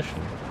position.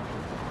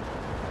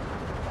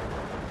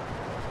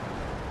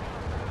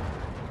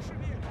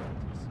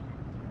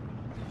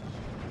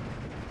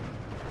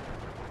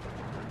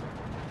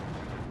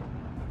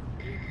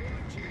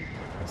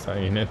 That's how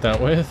you knit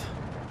that with.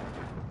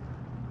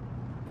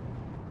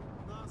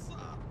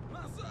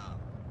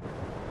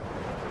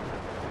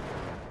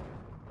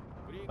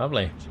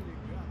 Lovely.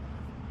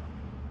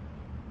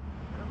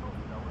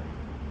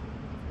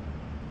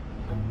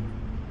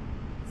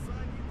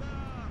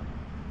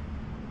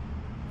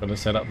 Gonna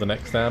set up the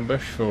next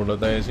ambush for all of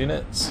those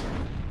units.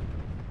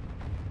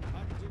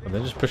 And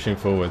they're just pushing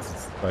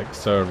forwards, like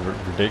so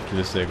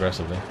ridiculously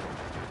aggressively.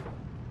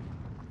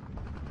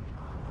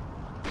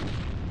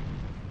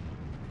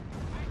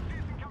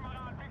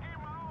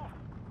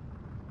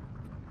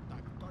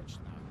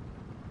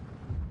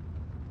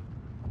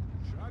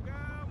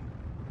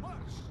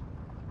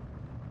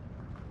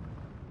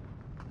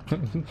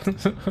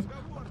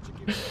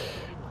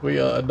 We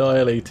are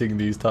annihilating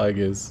these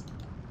tigers.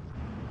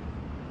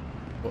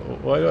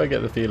 Why do I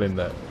get the feeling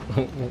that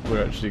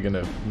we're actually going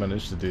to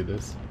manage to do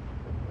this?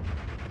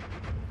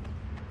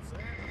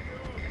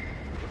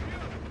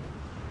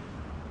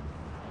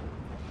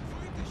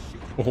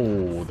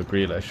 Oh, the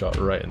Grilla shot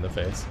right in the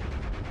face.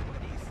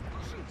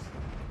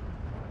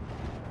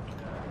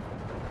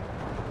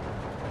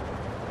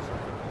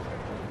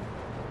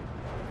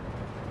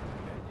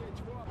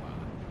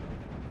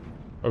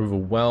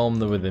 Overwhelm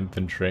them with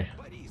infantry.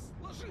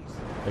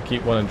 If they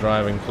keep one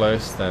driving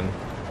close, then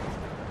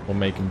we'll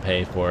make them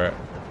pay for it.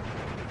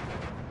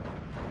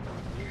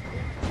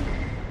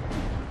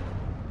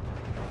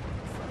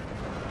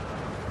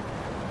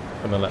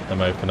 Gonna let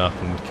them open up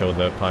and kill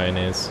the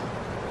pioneers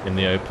in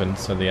the open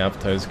so the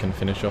Avtos can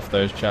finish off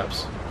those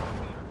chaps.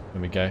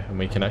 There we go, and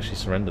we can actually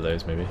surrender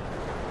those maybe.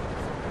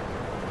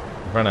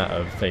 We've run out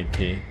of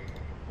AT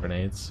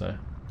grenades, so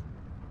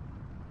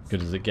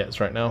good as it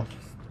gets right now.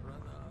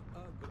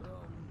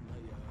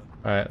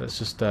 Alright, let's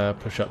just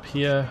push up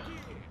here.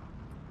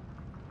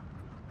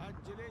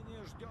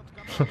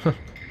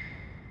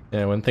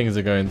 Yeah, when things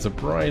are going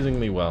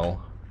surprisingly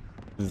well.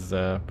 This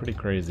is pretty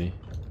crazy.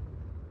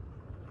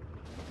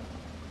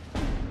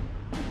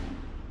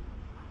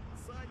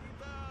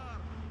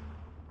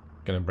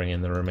 Gonna bring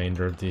in the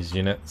remainder of these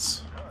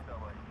units.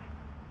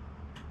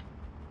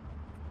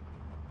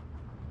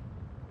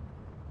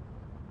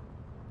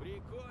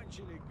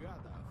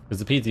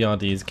 Because the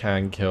PTRDs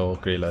can kill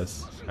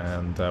Grillas,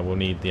 and we'll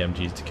need the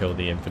MGs to kill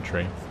the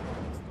infantry.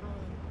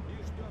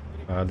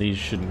 These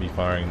shouldn't be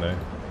firing though.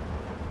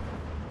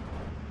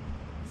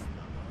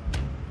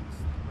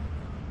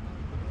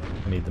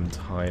 I need them to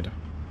hide.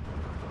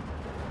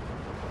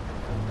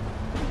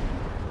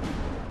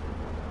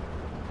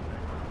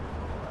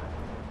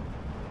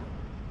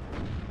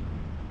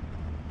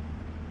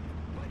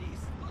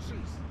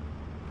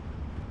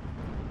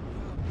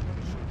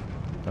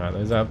 Alright,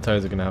 those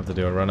Avtos are going to have to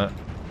do a run it.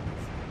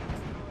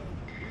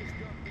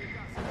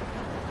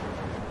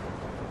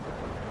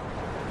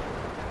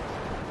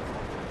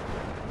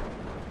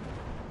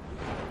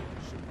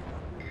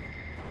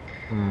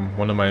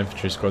 One of my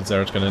infantry squads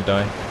there is going to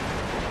die.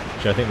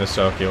 Actually, I think the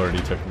Soki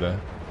already took the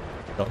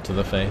shot to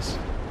the face.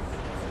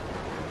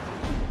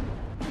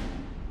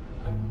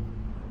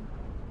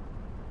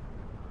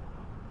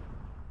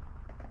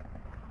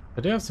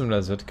 I do have some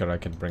Lazvitka I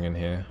could bring in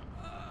here.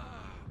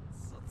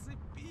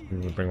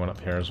 We'll bring one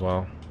up here as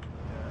well.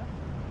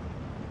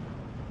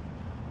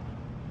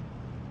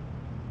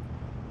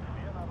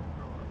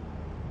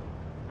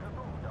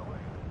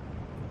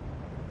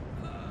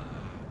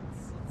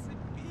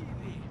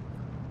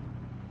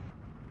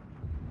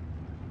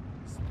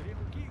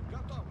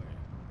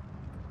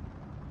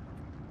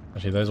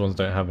 Actually, those ones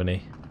don't have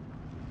any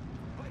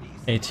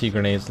AT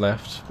grenades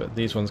left, but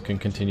these ones can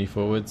continue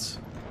forwards.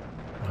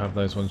 We'll have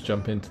those ones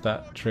jump into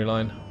that tree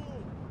line.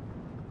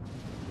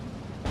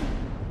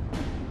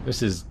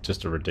 This is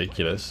just a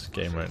ridiculous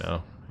game right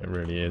now. It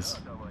really is.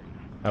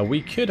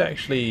 We could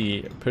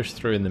actually push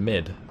through in the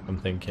mid, I'm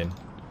thinking.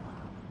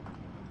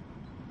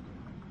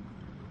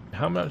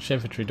 How much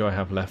infantry do I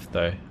have left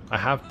though? I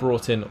have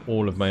brought in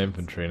all of my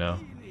infantry now.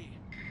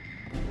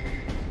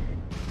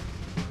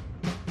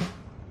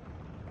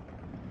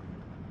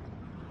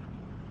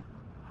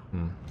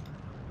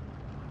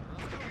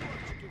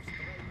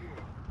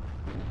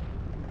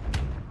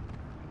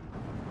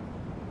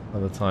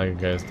 Another tiger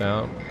goes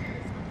down.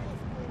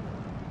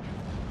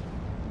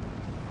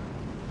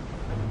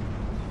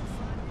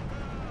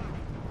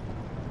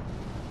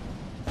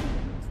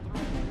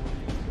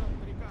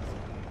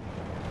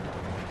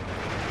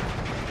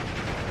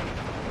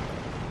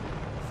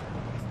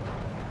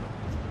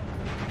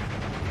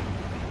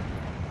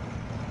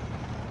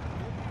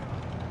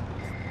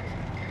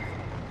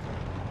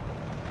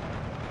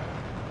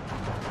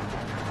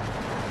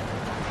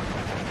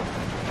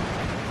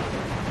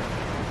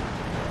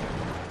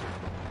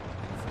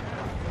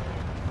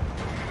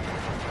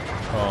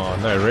 Oh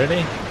no, really?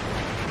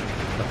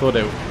 I thought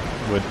it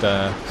would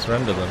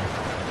surrender them.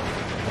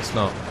 It's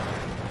not.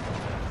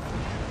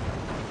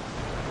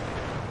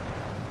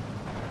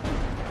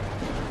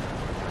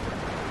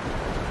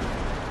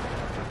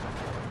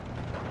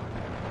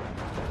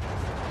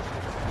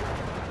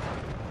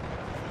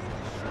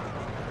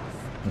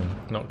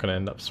 Not going to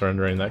end up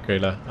surrendering that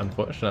cooler,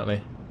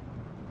 unfortunately.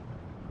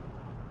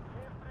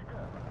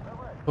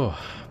 Oh,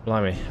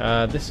 blimey.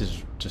 This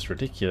is just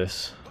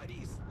ridiculous.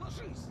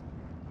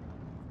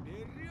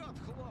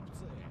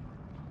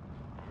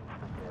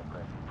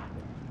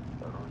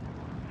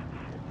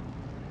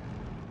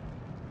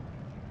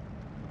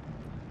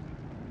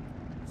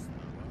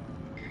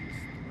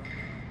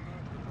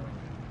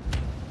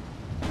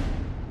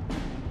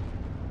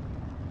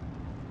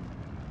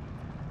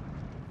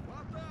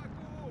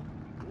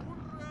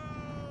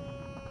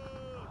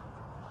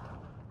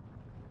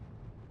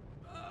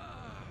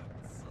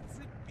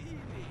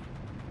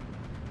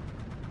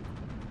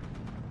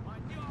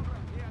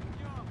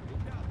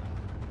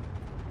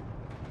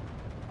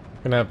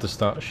 Gonna have to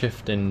start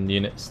shifting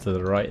units to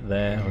the right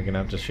there. We're gonna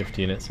have to shift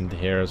units into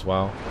here as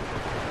well.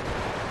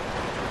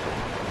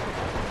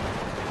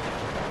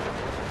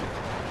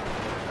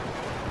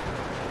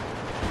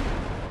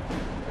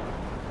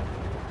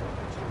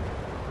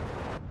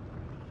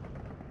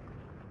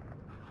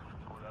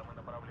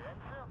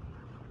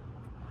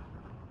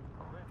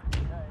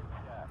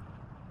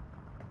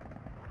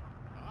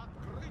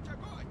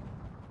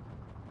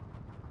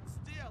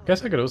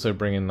 Guess I could also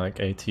bring in like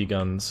AT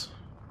guns.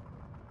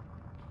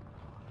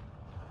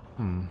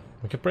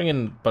 We could bring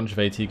in a bunch of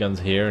AT guns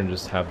here and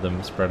just have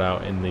them spread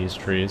out in these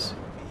trees.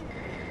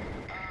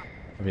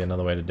 That'd be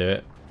another way to do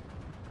it.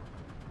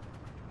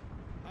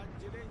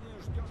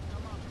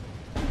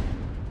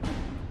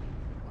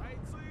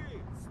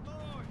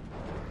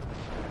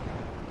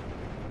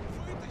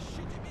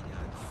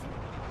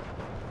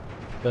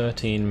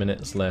 "13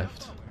 minutes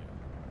left."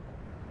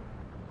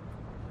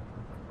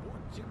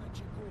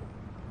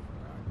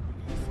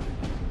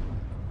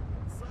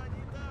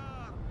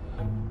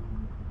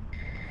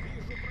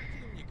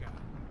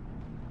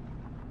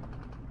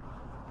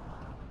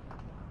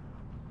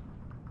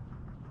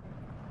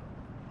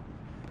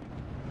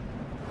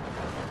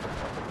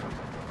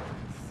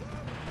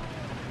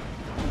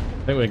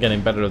 I think we're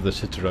getting better at the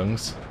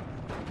Chitterungs,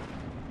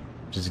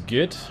 which is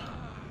good.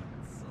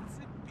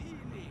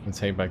 And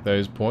take back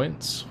those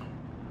points.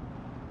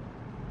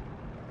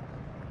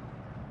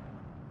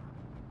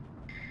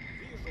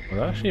 Well,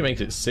 that actually makes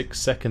it 6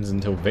 seconds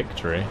until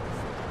victory.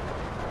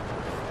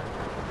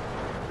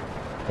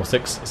 Or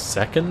 6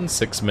 seconds?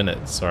 6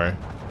 minutes, sorry.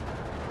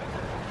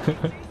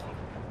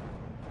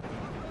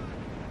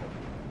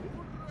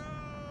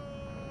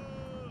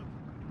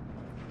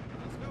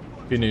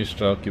 Who knew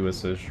Strelky was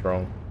so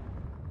strong?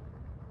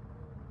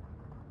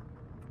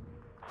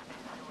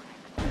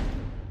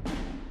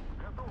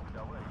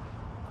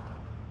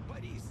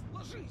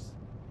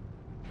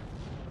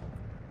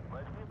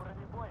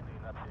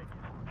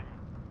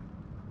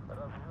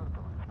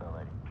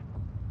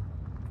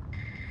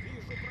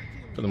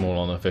 Put them all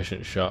on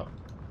efficient shot.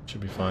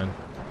 Should be fine.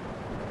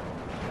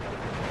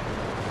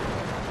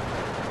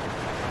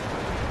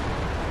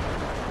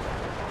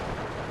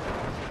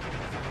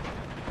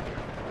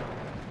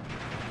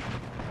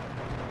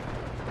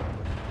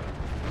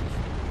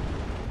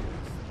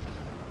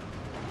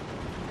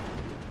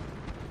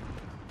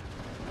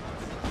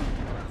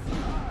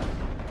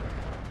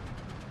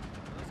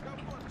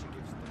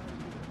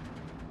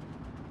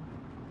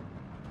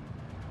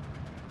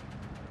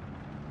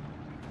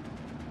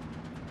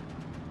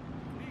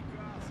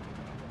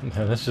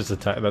 No, let's just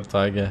attack that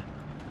tiger.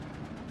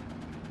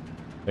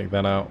 Take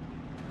that out.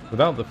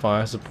 Without the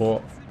fire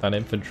support, that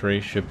infantry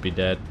should be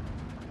dead.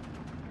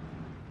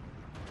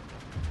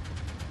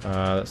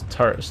 That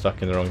turret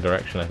stuck in the wrong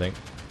direction, I think.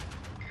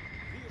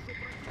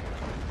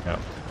 Yep.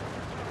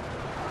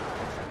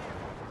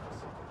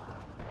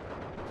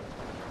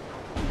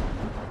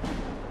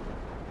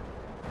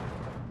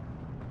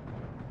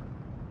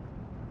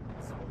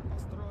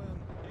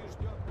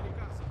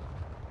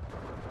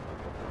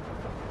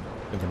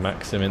 Get the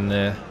Maxim in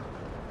there.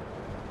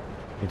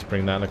 Need to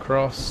bring that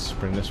across,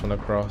 bring this one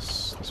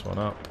across, this one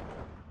up.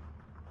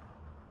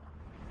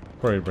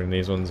 Probably bring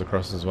these ones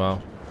across as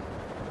well.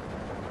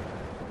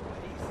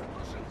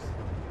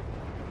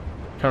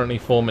 Currently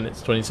 4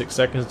 minutes 26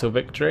 seconds till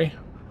victory.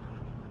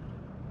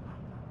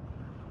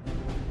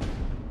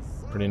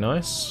 Pretty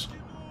nice.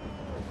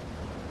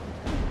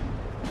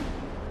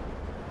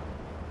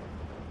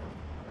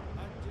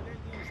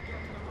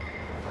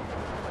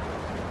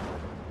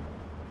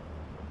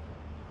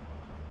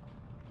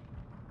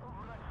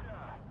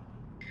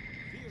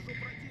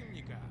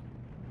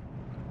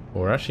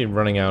 We're actually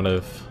running out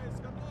of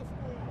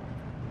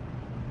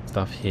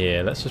stuff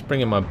here. Let's just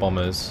bring in my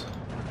bombers.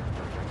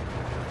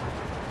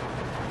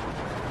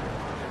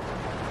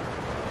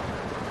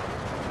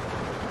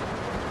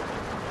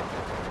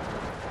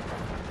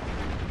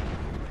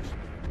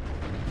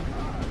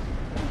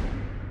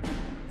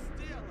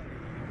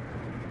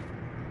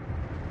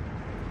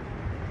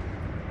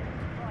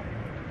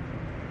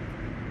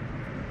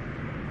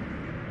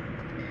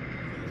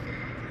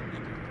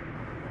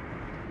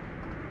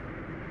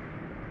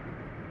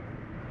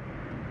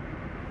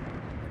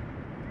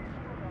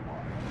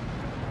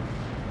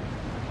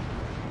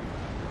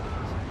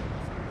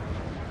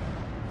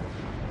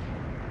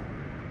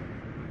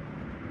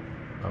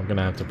 I'm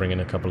gonna have to bring in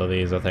a couple of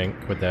these, I think,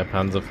 with their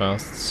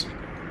Panzerfausts.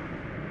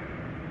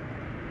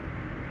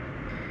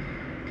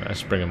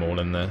 Let's bring them all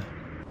in there.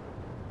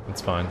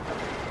 It's fine.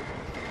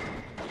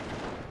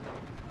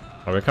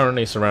 Well, we're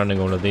currently surrounding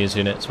all of these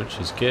units, which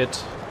is good.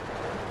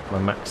 My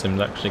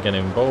Maxim's actually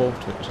getting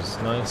involved, which is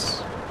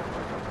nice.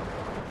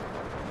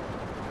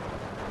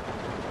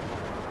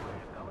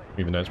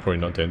 Even though it's probably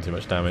not doing too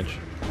much damage.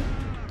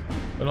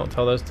 Did I not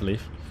tell those to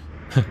leave?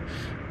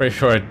 Pretty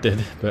sure I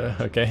did, but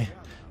okay.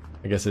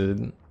 I guess it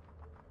didn't.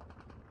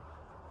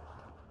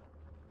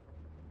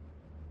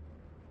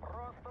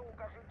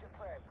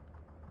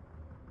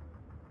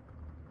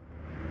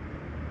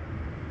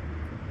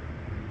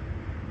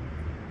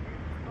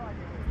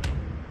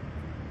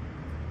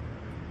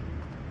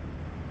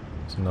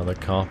 So another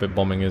carpet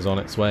bombing is on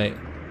its way.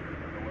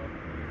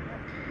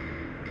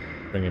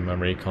 Bring in my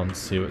recon to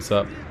see what's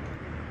up.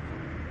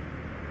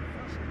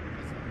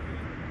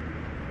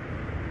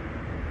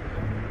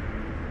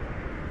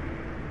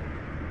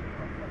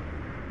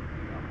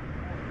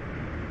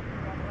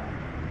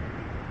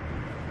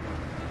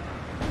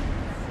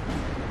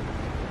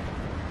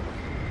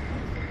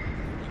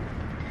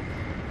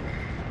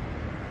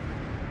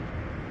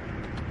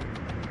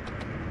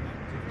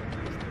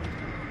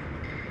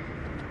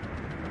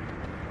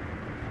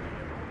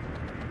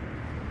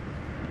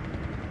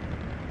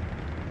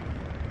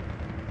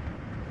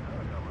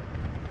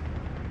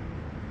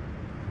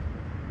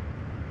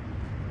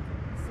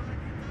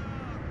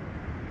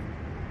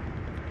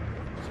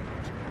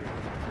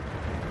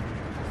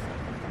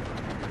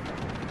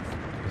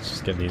 Let's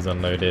just get these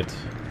unloaded.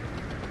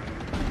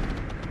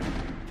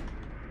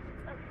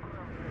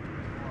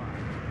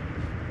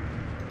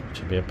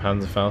 Should be a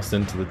Panzerfaust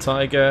into the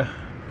Tiger.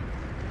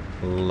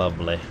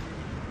 Lovely.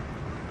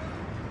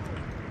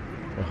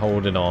 We're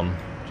holding on,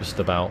 just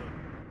about.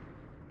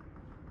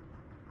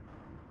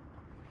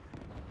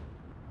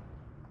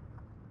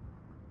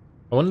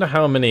 I wonder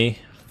how many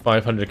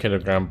 500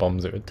 kilogram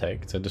bombs it would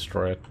take to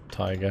destroy a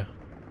Tiger.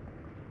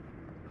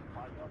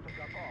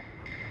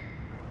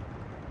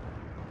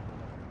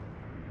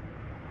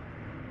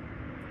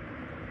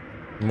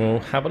 We'll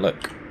have a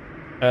look.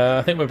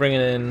 I think we're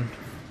bringing in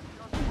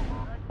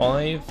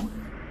 5.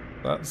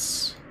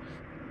 That's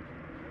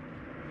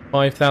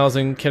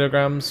 5,000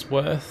 kilograms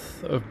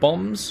worth of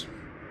bombs.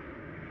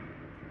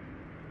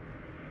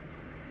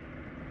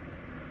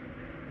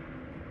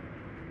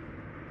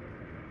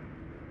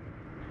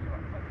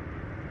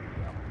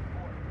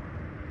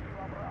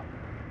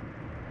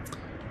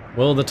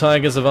 Will the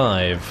Tiger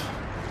survive?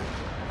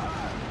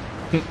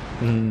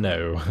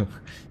 No,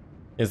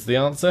 is the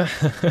answer.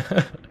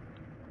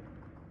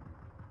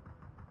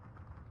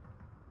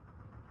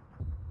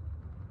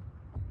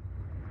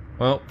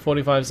 Well,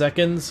 45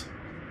 seconds,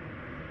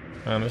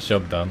 and it's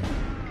job done.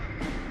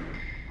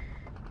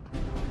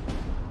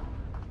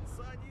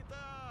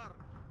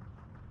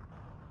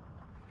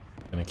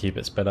 Gonna keep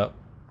it sped up.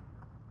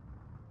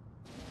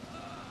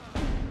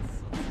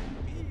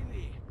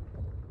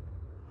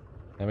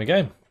 There we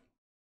go.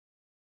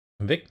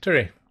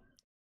 Victory.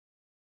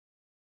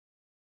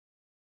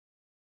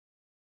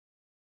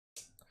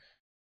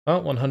 Oh,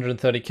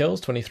 130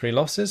 kills, 23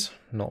 losses.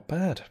 Not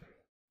bad.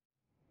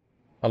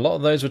 A lot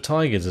of those were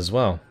Tigers as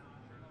well.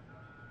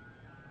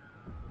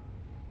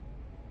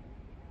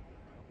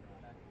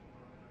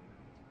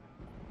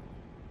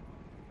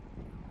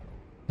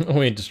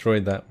 We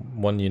destroyed that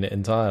one unit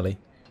entirely.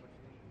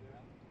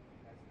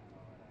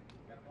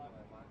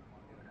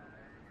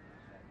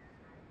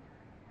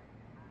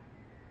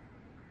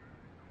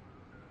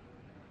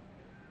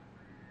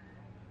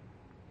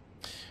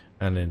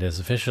 And it is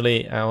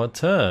officially our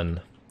turn.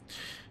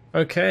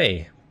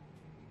 Okay.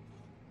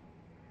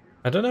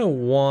 I don't know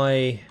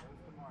why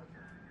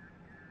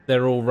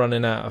they're all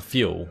running out of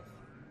fuel.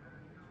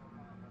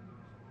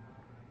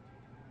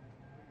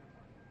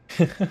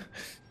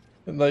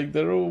 Like,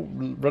 they're all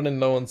running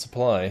low on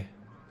supply.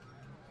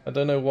 I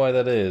don't know why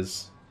that is.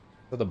 Is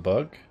that a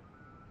bug?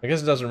 I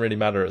guess it doesn't really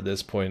matter at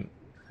this point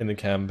in the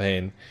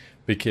campaign,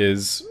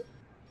 because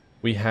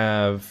we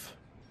have,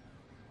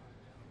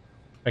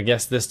 I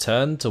guess, this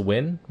turn to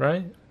win,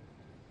 right?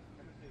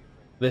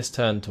 This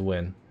turn to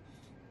win.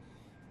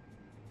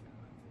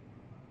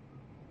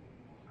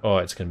 Oh,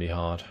 it's going to be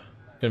hard.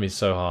 It's going to be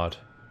so hard.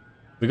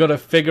 We've got to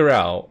figure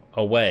out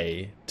a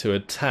way to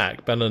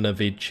attack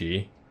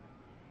Baranavichy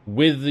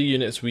with the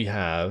units we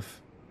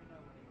have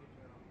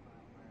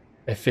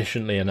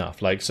efficiently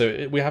enough. Like,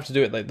 so we have to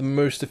do it like the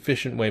most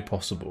efficient way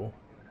possible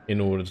in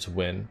order to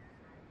win.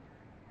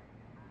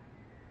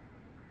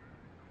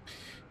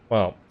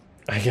 Well,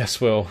 I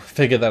guess we'll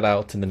figure that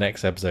out in the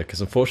next episode,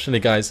 because unfortunately,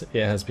 guys,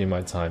 it has been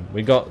my time.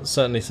 We got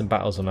certainly some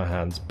battles on our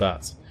hands,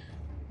 but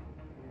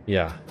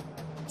yeah,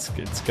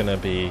 it's gonna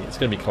be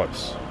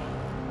close.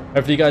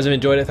 Hopefully you guys have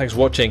enjoyed it. Thanks for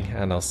watching,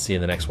 and I'll see you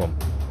in the next one.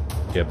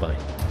 Goodbye.